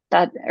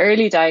that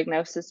early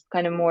diagnosis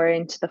kind of more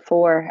into the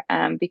fore,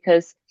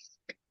 because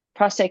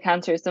prostate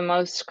cancer is the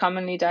most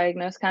commonly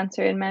diagnosed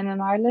cancer in men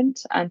in Ireland,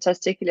 and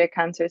testicular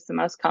cancer is the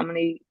most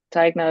commonly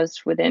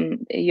diagnosed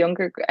within a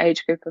younger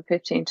age group of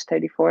 15 to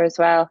 34 as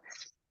well.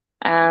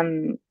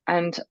 And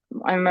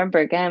I remember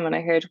again when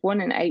I heard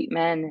 1 in 8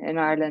 men in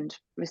Ireland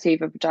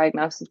receive a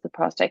diagnosis of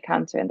prostate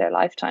cancer in their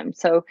lifetime.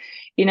 So,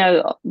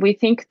 we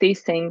think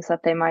these things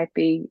that they might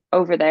be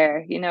over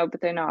there,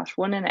 but they're not.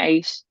 1 in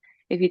 8,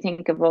 if you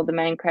think of all the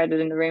men crowded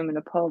in the room in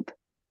a pub,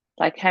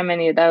 like how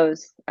many of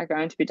those are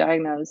going to be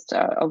diagnosed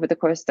over the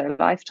course of their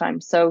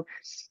lifetime. So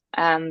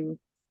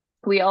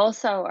we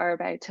also are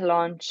about to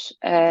launch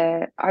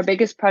our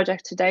biggest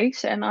project to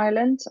date in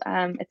Ireland.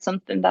 It's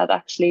something that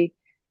actually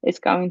is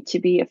going to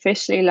be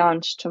officially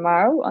launched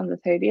tomorrow on the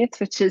 30th,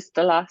 which is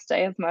the last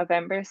day of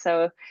Movember.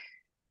 So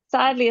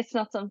sadly, it's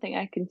not something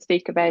I can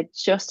speak about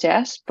just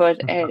yet,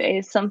 but it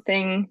is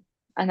something,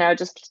 and I'll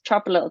just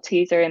drop a little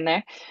teaser in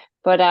there.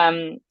 But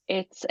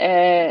it's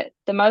the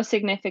most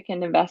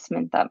significant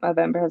investment that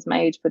Movember has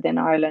made within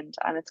Ireland,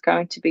 and it's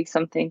going to be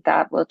something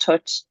that will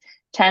touch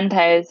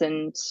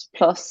 10,000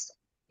 plus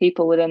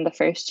people within the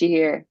first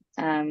year,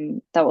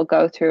 that will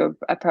go through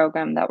a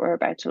program that we're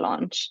about to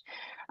launch,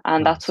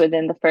 and that's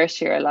within the first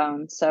year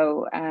alone.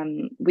 So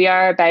we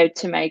are about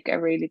to make a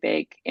really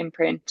big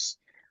imprint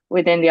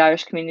within the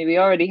Irish community. We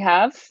already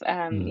have,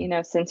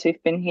 since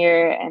we've been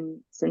here and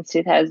since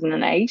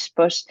 2008,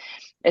 but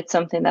it's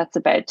something that's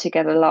about to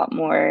get a lot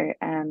more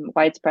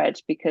widespread,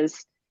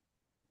 because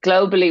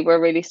globally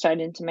we're really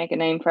starting to make a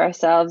name for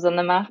ourselves on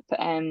the map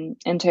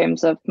in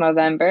terms of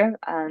Movember,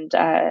 and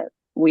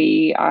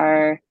we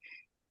are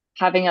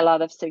having a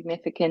lot of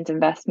significant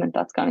investment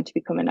that's going to be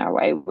coming our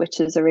way, which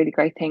is a really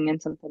great thing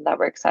and something that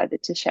we're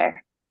excited to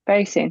share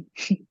very soon.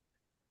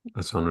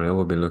 That's unreal.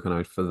 We'll be looking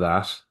out for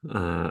that.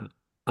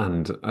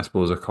 And I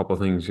suppose a couple of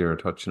things you're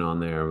touching on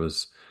there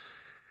was,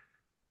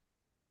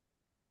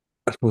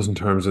 I suppose in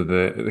terms of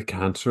the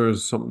cancer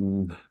is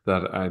something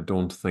that I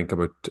don't think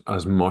about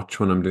as much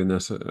when I'm doing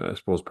this. I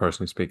suppose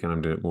personally speaking,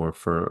 I'm doing it more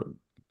for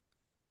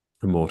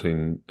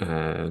promoting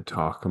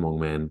talk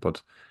among men.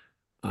 But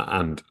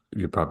and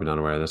you're probably not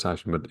aware of this,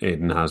 Ashton, but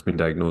Aidan has been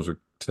diagnosed with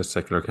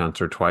testicular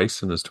cancer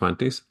twice in his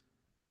 20s.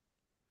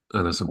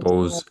 And I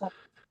suppose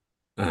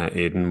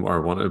Aidan,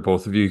 or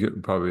both of you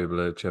could probably be able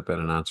to chip in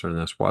and answer in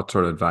this. What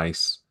sort of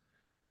advice?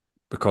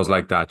 Because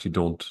like that, you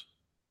don't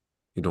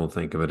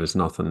think of it as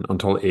nothing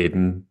until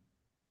Aidan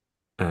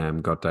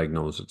got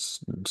diagnosed.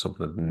 It's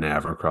something that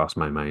never crossed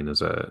my mind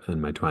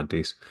in my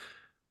 20s.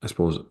 I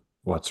suppose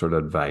what sort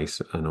of advice?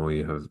 I know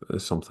you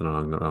have something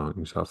along the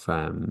lines of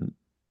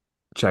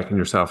checking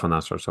yourself and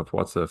that sort of stuff.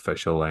 What's the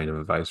official line of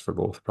advice for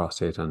both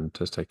prostate and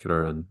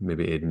testicular? And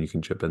maybe Aidan, you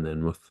can chip in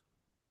then with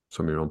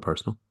some of your own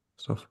personal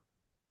stuff.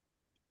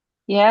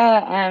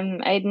 Yeah,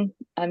 Aidan,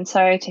 I'm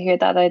sorry to hear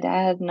that. I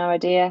had no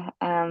idea,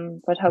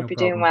 but hope No you're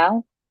doing problem.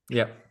 well.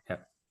 Yep.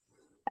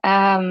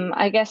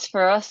 I guess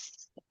for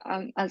us,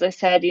 as I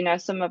said,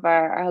 some of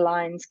our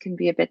lines can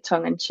be a bit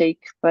tongue in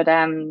cheek, but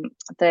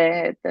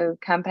the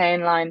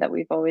campaign line that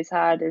we've always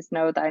had is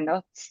 "Know thy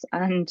nuts,"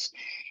 and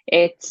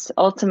it's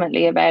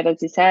ultimately about,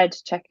 as you said,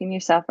 checking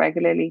yourself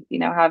regularly.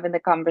 Having the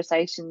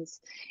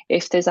conversations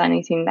if there's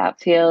anything that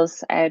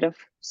feels out of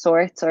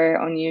sorts or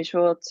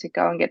unusual, to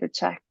go and get it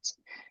checked.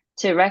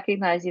 To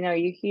recognize,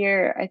 you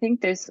hear. I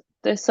think there's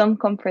some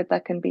comfort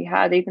that can be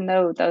had, even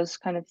though those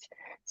kind of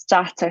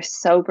stats are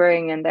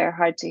sobering and they're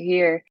hard to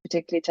hear,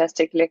 particularly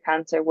testicular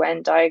cancer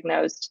when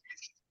diagnosed.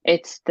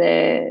 It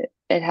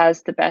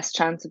has the best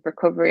chance of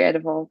recovery out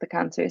of all the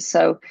cancers.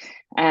 So,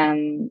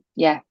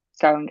 yeah,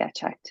 go and get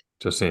checked.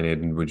 Just saying,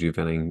 Aidan, would you have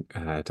anything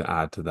to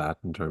add to that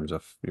in terms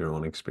of your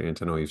own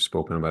experience? I know you've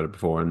spoken about it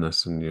before in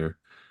this, and you're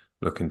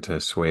looking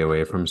to sway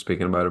away from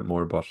speaking about it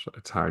more, but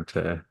it's hard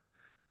to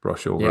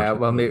brush over Yeah, it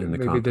well, in the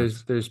maybe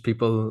context. there's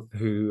people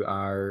who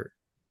are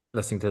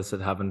listening to this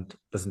that haven't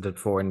listened to it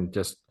before, and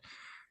just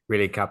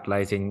really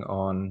capitalizing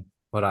on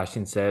what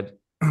Ashton said.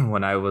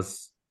 When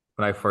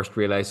I first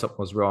realized something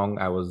was wrong,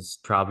 I was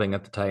traveling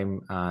at the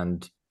time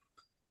and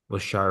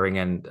was showering,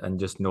 and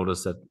just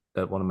noticed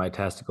that one of my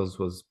testicles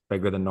was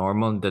bigger than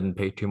normal, and didn't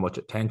pay too much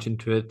attention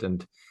to it.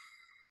 And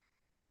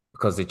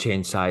because they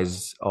change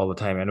size all the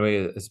time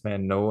anyway, as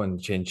men know, and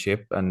change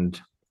shape.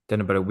 And then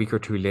about a week or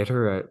two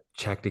later, I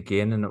checked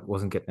again, and it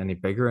wasn't getting any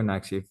bigger, and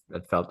actually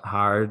it felt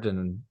hard.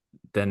 And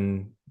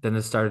then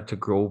it started to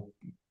grow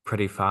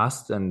pretty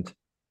fast, and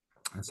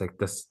it's like,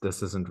 this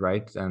isn't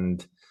right.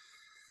 And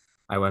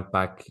I went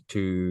back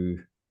to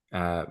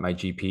my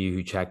GP,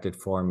 who checked it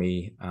for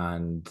me,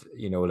 and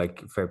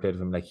like, fair play to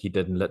him, like, he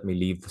didn't let me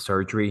leave the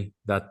surgery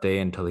that day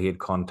until he had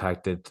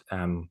contacted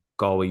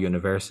Galway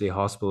University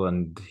Hospital,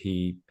 and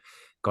he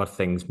got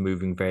things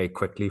moving very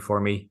quickly for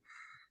me.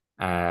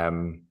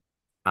 Um,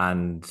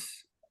 and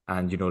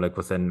and like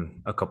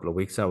within a couple of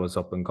weeks, I was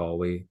up in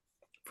Galway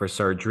for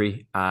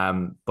surgery.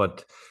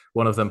 But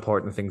one of the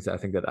important things that I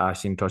think that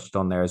Aisling touched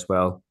on there as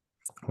well,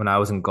 when I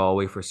was in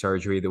Galway for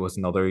surgery, there was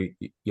another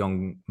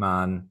young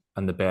man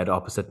on the bed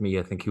opposite me.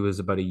 I think he was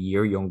about a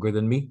year younger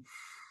than me,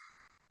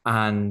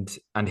 and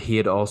he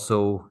had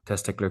also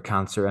testicular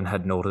cancer and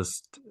had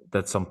noticed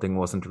that something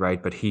wasn't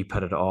right, but he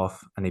put it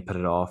off and he put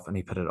it off and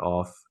he put it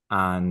off.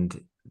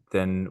 And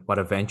then what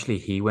eventually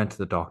he went to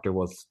the doctor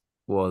was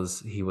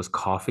he was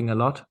coughing a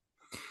lot,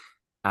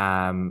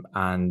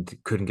 and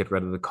couldn't get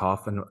rid of the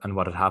cough. And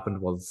what had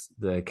happened was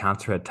the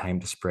cancer had time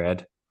to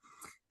spread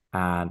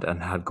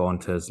and had gone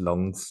to his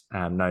lungs.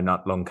 Now,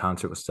 not lung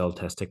cancer, it was still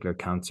testicular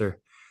cancer,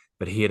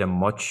 but he had a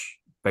much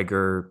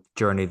bigger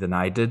journey than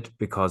I did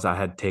because I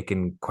had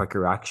taken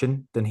quicker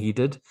action than he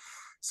did.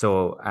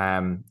 So,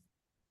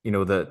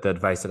 the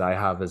advice that I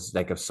have is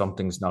like, if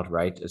something's not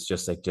right, it's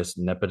just like, just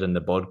nip it in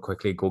the bud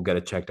quickly, go get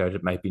it checked out.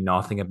 It might be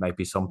nothing, it might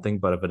be something,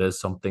 but if it is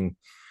something,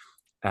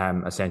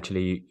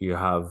 essentially you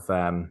have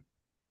a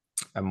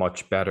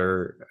much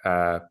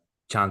better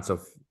chance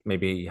of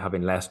maybe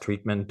having less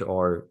treatment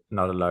or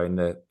not allowing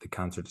the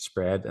cancer to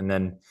spread. And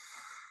then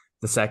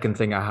the second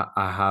thing I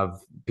have,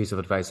 piece of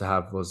advice I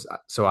have was,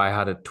 so I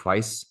had it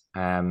twice.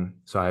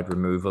 So I had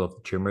removal of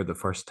the tumor the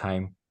first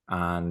time,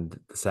 and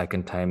the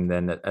second time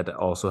then it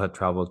also had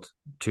traveled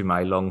to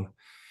my lung.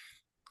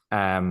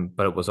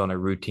 But it was on a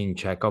routine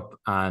checkup,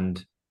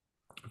 and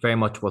very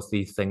much with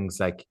these things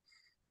like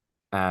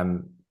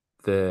um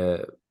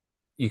the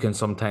you can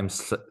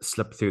sometimes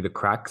slip through the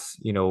cracks,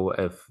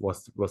 if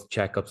with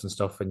checkups and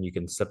stuff, and you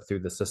can slip through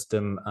the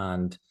system.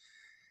 And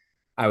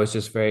I was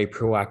just very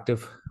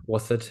proactive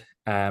with it,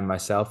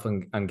 myself,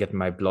 and getting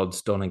my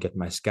bloods done and getting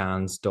my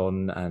scans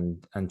done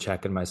and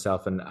checking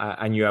myself. And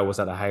I knew I was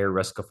at a higher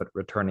risk of it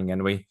returning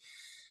anyway.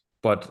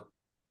 But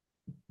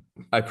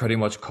I pretty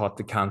much caught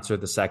the cancer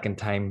the second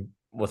time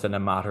within a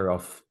matter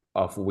of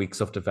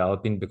weeks of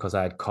developing, because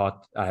I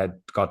had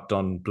got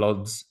done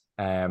bloods,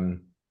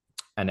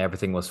 and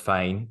everything was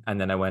fine. And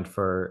then I went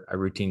for a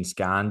routine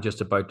scan just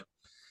about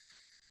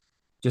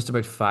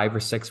 5 or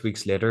 6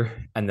 weeks later,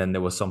 and then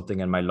there was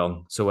something in my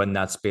lung. So in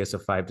that space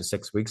of 5 to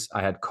 6 weeks,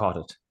 I had caught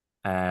it.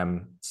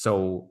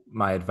 So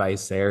my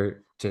advice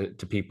there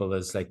to people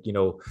is like,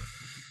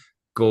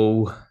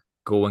 go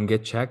and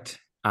get checked,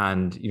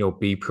 and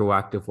be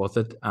proactive with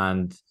it.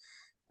 And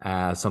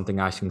something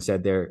Ashling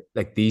said there,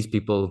 like, these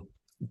people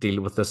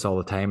deal with this all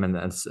the time, and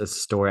it's a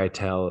story I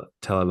tell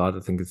a lot. I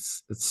think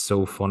it's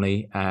so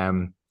funny.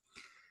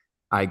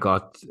 I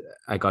got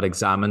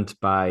examined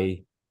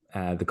by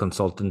the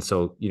consultant.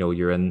 So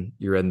you're in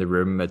the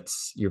room.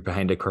 You're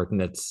behind a curtain.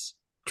 It's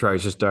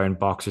trousers down,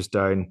 boxers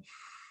down,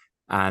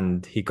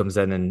 and he comes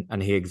in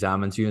and he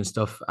examines you and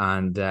stuff.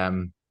 And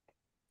that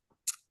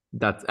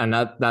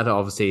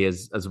obviously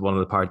is one of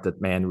the part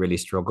that men really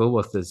struggle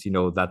with, is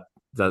that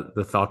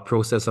the thought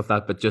process of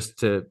that. But just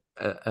to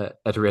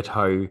iterate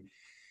how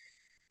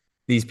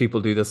these people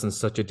do this on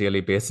such a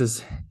daily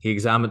basis. He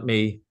examined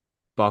me,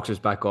 boxers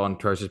back on,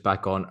 trousers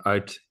back on,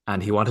 out,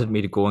 and he wanted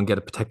me to go and get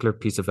a particular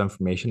piece of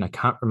information. I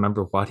can't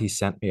remember what he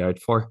sent me out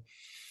for,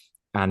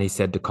 and he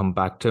said to come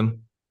back to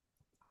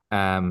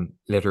him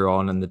later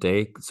on in the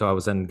day. So I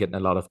was in getting a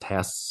lot of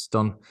tests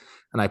done,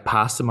 and I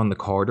passed him on the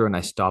corridor, and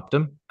I stopped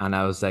him, and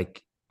I was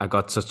like, I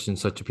got such and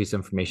such a piece of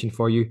information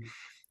for you.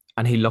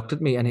 And he looked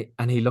at me,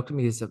 and he looked at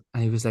me,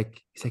 and he was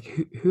like,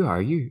 who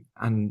are you?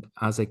 And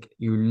I was like,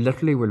 you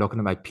literally were looking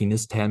at my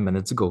penis 10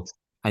 minutes ago,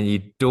 and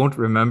you don't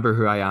remember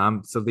who I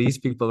am. So these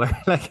people are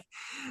like,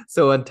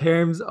 so in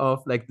terms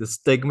of like the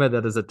stigma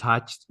that is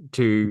attached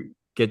to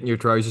getting your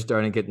trousers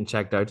down and getting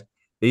checked out,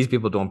 these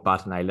people don't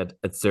bat an eyelid.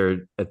 It's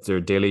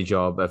their daily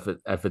job.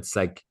 If it's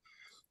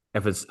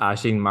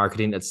Ashing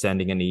marketing, it's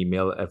sending an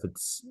email. If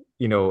it's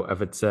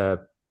a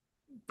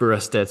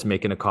barista, it's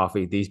making a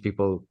coffee. These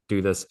people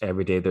do this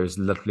every day. There's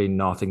literally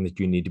nothing that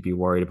you need to be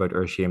worried about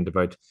or ashamed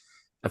about.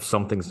 If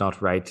something's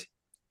not right,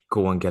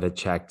 go and get it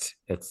checked.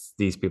 It's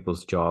these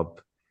people's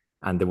job,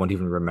 and they won't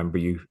even remember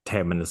you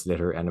 10 minutes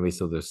later anyway.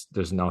 So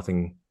there's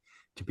nothing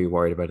to be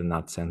worried about in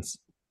that sense.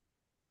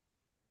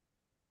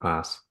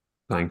 Pass.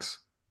 Thanks,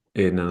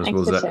 Aidan. And I Thanks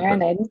suppose for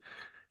sharing, Aidan.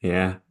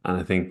 yeah, and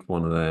I think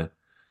one of the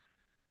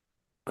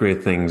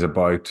great things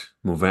about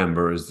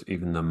Movember is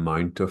even the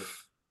amount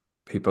of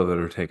people that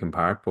are taking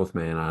part, both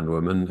men and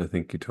women. I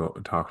think you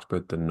talked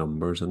about the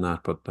numbers and that,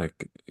 but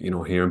like,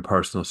 hearing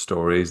personal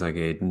stories like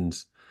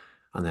Aidan's,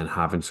 and then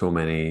having so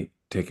many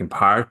taking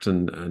part,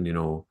 and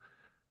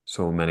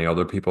so many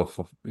other people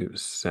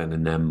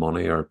sending them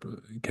money or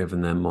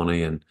giving them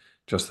money, and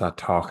just that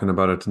talking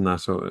about it and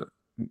that. So,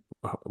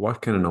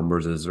 what kind of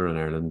numbers is there in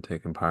Ireland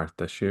taking part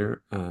this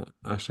year,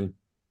 Ashley?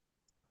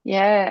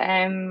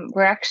 Yeah,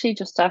 we're actually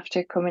just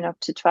after coming up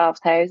to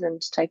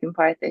 12,000 taking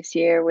part this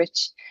year,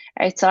 which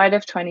outside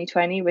of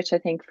 2020, which I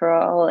think for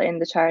all in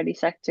the charity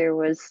sector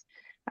was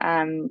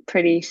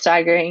pretty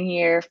staggering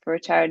year for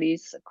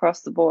charities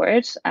across the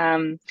board.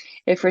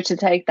 If we're to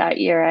take that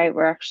year out,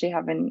 we're actually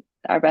having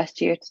our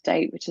best year to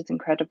date, which is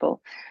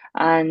incredible.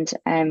 And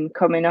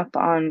coming up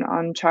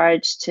on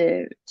charge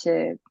to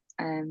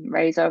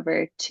raise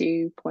over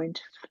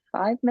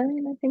 2.5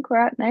 million, I think we're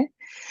at now,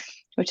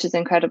 which is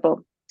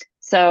incredible.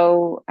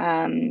 So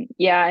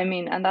yeah, I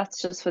mean, and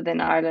that's just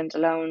within Ireland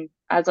alone.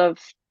 As of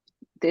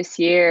this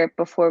year,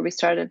 before we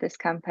started this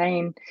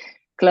campaign,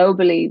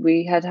 globally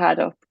we had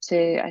up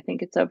to, I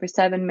think it's over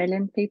 7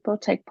 million people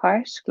take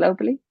part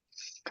globally,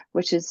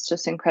 which is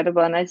just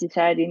incredible. And as you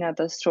said, you know,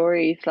 those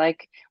stories,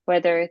 like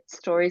whether it's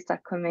stories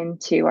that come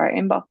into our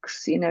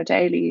inbox, you know,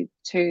 daily,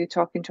 to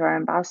talking to our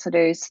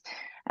ambassadors.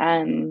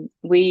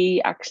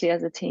 We actually,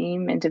 as a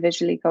team,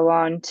 individually go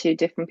on to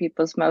different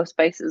people's most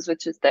spaces,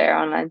 which is their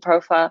online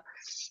profile,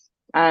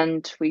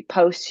 and we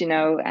post, you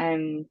know,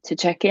 to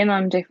check in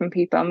on different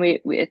people. And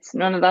we it's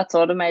none of that's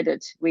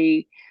automated.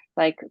 We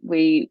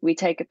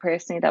take it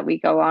personally that we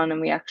go on and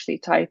we actually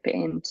type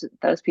into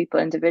those people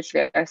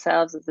individually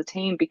ourselves as a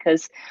team,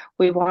 because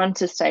we want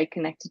to stay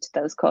connected to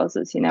those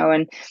causes, you know.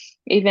 And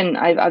even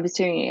I was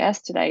doing it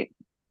yesterday,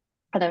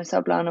 and I'm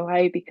so blown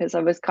away because I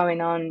was coming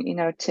on, you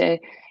know,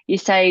 you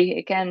say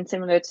again,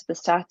 similar to the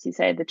stats, you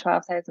say the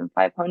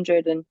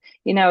 12,500, and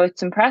you know,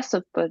 it's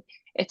impressive, but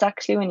it's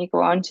actually when you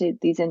go on to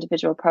these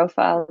individual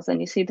profiles and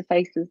you see the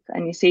faces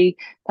and you see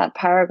that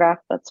paragraph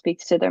that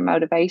speaks to their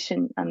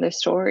motivation and their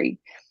story.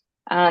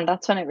 And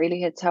that's when it really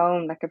hits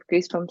home. Like, I've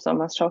goosebumps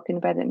almost talking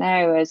about it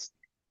now, is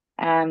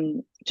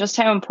just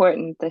how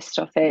important this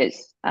stuff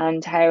is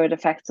and how it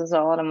affects us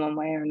all in one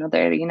way or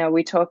another. You know,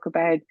 we talk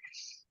about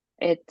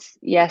it's,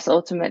 yes,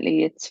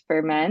 ultimately it's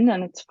for men,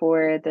 and it's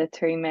for the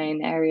three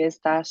main areas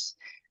that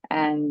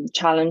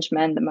challenge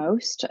men the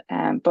most.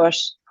 But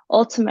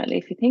ultimately,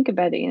 if you think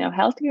about it, you know,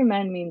 healthier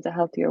men means a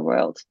healthier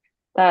world.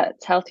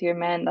 That's healthier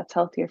men, that's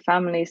healthier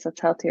families, that's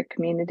healthier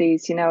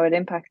communities. You know, it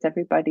impacts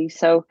everybody.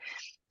 So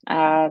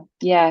yeah,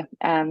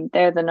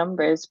 they're the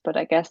numbers, but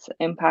I guess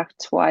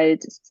impact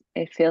wise,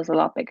 it feels a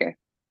lot bigger.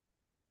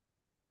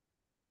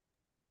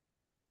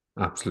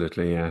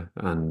 Absolutely, yeah.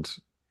 And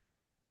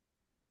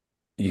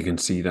you can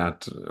see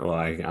that, well,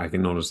 I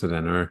can notice it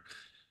in her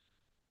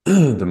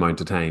the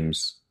amount of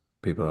times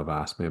people have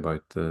asked me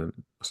about the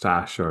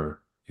mustache,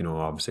 or, you know,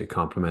 obviously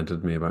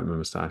complimented me about my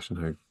mustache and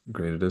how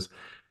great it is.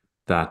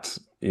 That,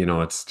 you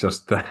know, it's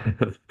just that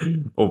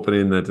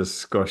opening the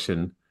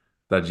discussion,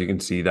 that you can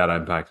see that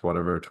impact,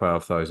 whatever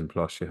 12,000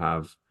 plus you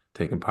have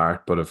taken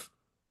part. But if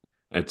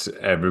it's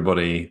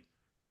everybody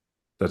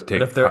that But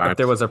take if part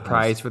there was a has,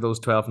 prize for those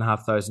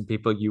 12,500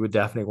 people, you would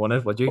definitely win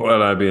it, would you?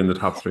 well, I'd be in the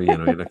top three, you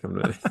know, like I'm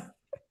really.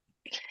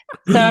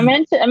 So I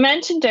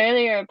mentioned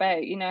earlier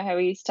about, you know, how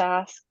we used to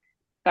ask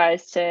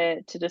guys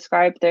to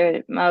describe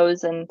their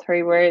mows in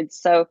 3 words.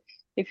 So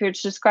if you were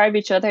to describe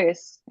each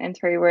other's in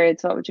 3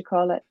 words, what would you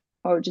call it?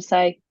 What would you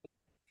say?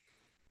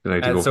 Did I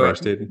like to go So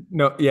first, Aidan?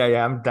 no,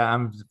 yeah,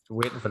 I'm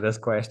waiting for this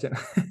question.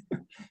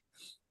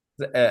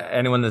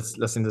 Anyone that's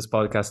listening to this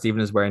podcast,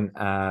 Stephen is wearing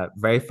a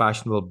very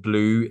fashionable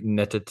blue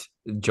knitted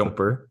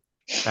jumper.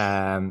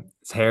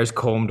 His hair's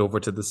combed over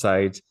to the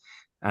side,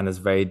 and his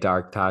very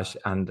dark tash.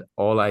 And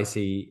all I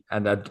see,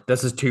 and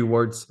this is 2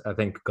 words, I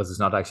think, because it's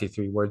not actually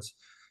 3 words.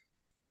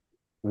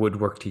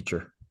 Woodwork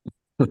teacher.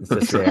 He's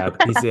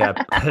the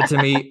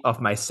epitome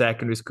of my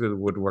secondary school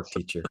woodwork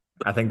teacher.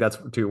 I think that's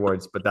 2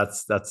 words, but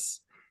that's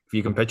if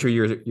you can picture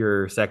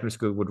your secondary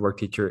school woodwork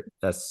teacher,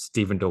 that's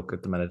Stephen Doak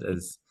at the minute,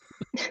 is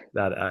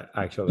that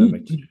actual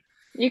image.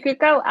 You could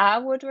go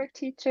a woodwork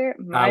teacher,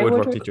 my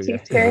Woodwork woodwork teacher, yeah.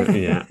 teacher,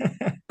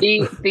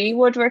 Yeah. the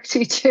woodwork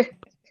teacher.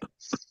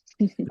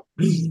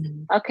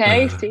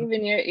 Okay, Uh,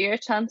 Stephen, your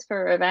chance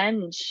for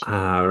revenge.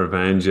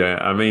 Revenge, yeah.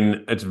 I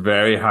mean, it's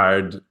very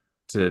hard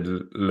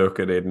to look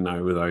at Aiden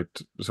now without.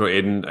 So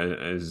Aiden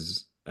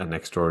is a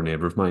next door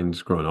neighbor of mine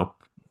growing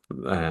up.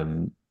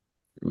 Um,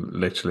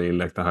 Literally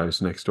like the house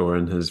next door,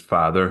 and his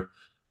father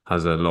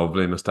has a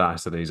lovely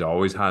mustache that he's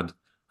always had,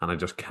 and I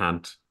just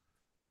can't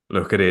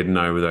look at Aiden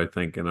now without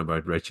thinking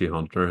about Richie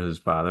Hunter, his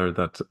father.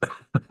 That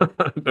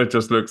it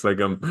just looks like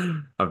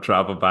I've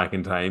traveled back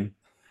in time.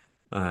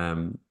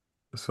 Um,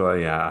 so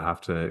yeah, I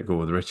have to go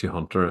with Richie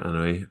Hunter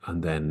anyway,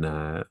 and then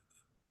a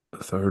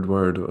third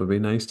word would be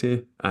nice to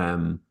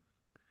you.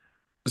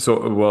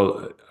 So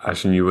well,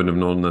 Ashton, you wouldn't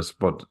have known this,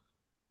 but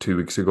 2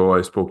 weeks ago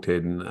I spoke to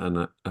Aiden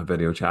in a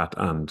video chat,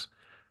 and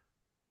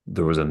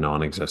there was a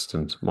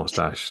non-existent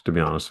mustache, to be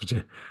honest with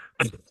you.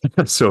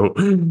 So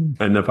in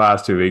the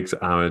past 2 weeks,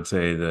 I would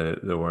say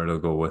the word I'll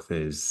go with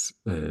is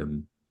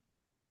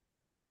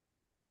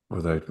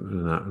without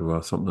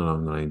well, something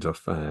along the lines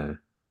of I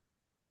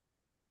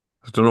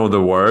don't know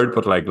the word,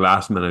 but like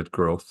last minute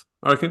growth.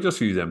 Or I can just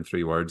use them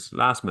 3 words.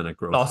 Last minute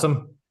growth.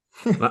 Blossom.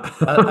 A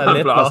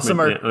late Blossom,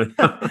 blossomer.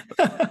 yeah.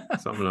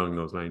 Something along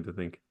those lines, I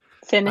think.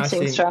 Finishing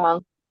Actually,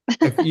 strong.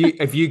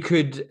 if you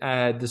could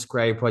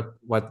describe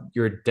what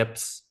your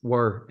dips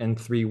were in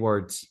 3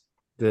 words,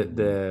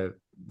 the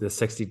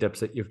 60 dips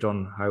that you've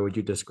done, how would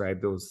you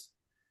describe those?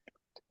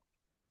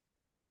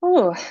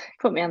 Oh,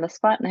 put me on the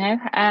spot now.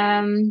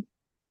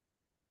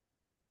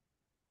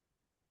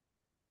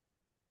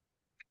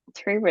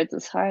 3 words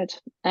is hard.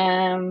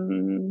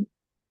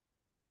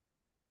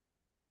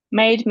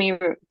 made me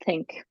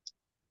think,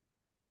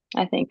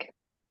 I think.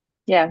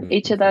 Yeah, Made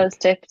each me of those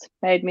think. tips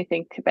made me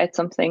think about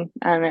something.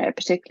 And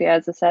particularly,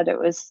 as I said, it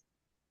was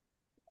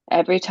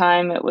every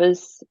time it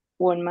was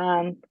one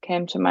man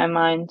came to my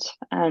mind.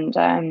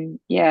 And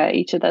yeah,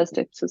 each of those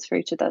tips was for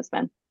each of those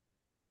men.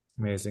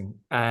 Amazing.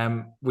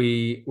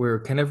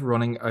 We're kind of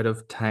running out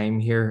of time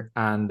here,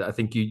 and I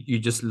think you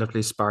just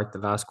literally sparked the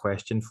last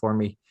question for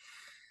me.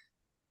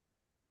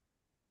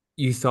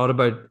 You thought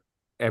about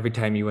every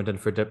time you went in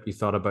for a dip, you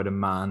thought about a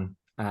man.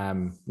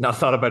 Not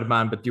thought about a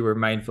man, but you were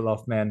mindful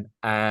of men.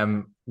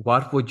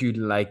 What would you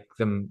like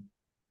them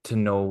to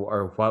know,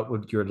 or what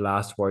would your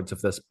last words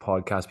of this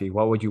podcast be?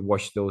 What would you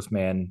wish those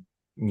men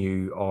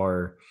knew,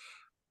 or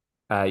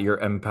your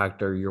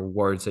impact, or your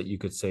words that you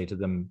could say to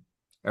them,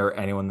 or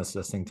anyone that's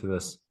listening to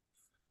this?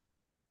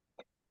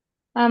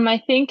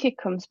 I think it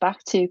comes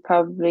back to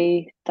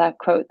probably that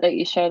quote that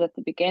you shared at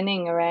the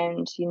beginning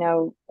around,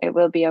 it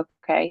will be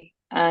okay.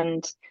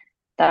 And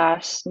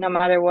that no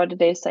matter what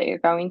it is that you're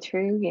going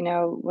through,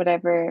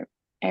 whatever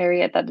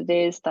area that it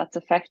is that's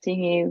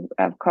affecting you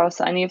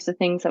across any of the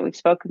things that we've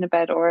spoken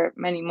about, or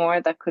many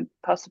more that could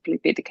possibly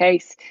be the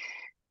case,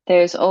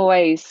 there's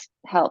always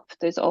help.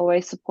 There's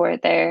always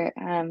support there.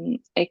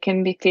 It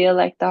can feel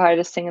like the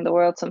hardest thing in the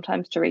world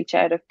sometimes to reach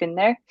out. I've been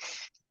there.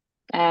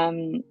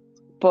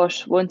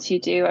 But once you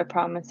do, I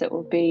promise it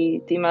will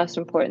be the most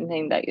important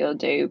thing that you'll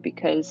do,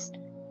 because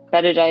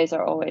better days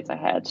are always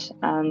ahead,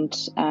 and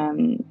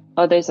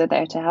others are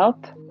there to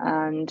help,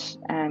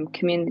 and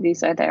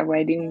communities are there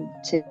waiting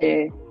to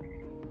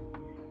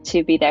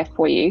be there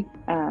for you,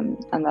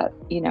 and that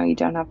you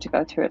don't have to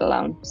go through it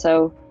alone.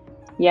 So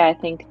yeah, I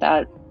think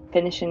that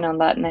finishing on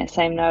that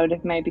same note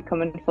of maybe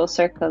coming full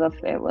circle of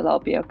it will all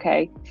be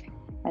okay,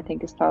 I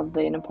think is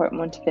probably an important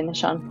one to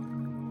finish on.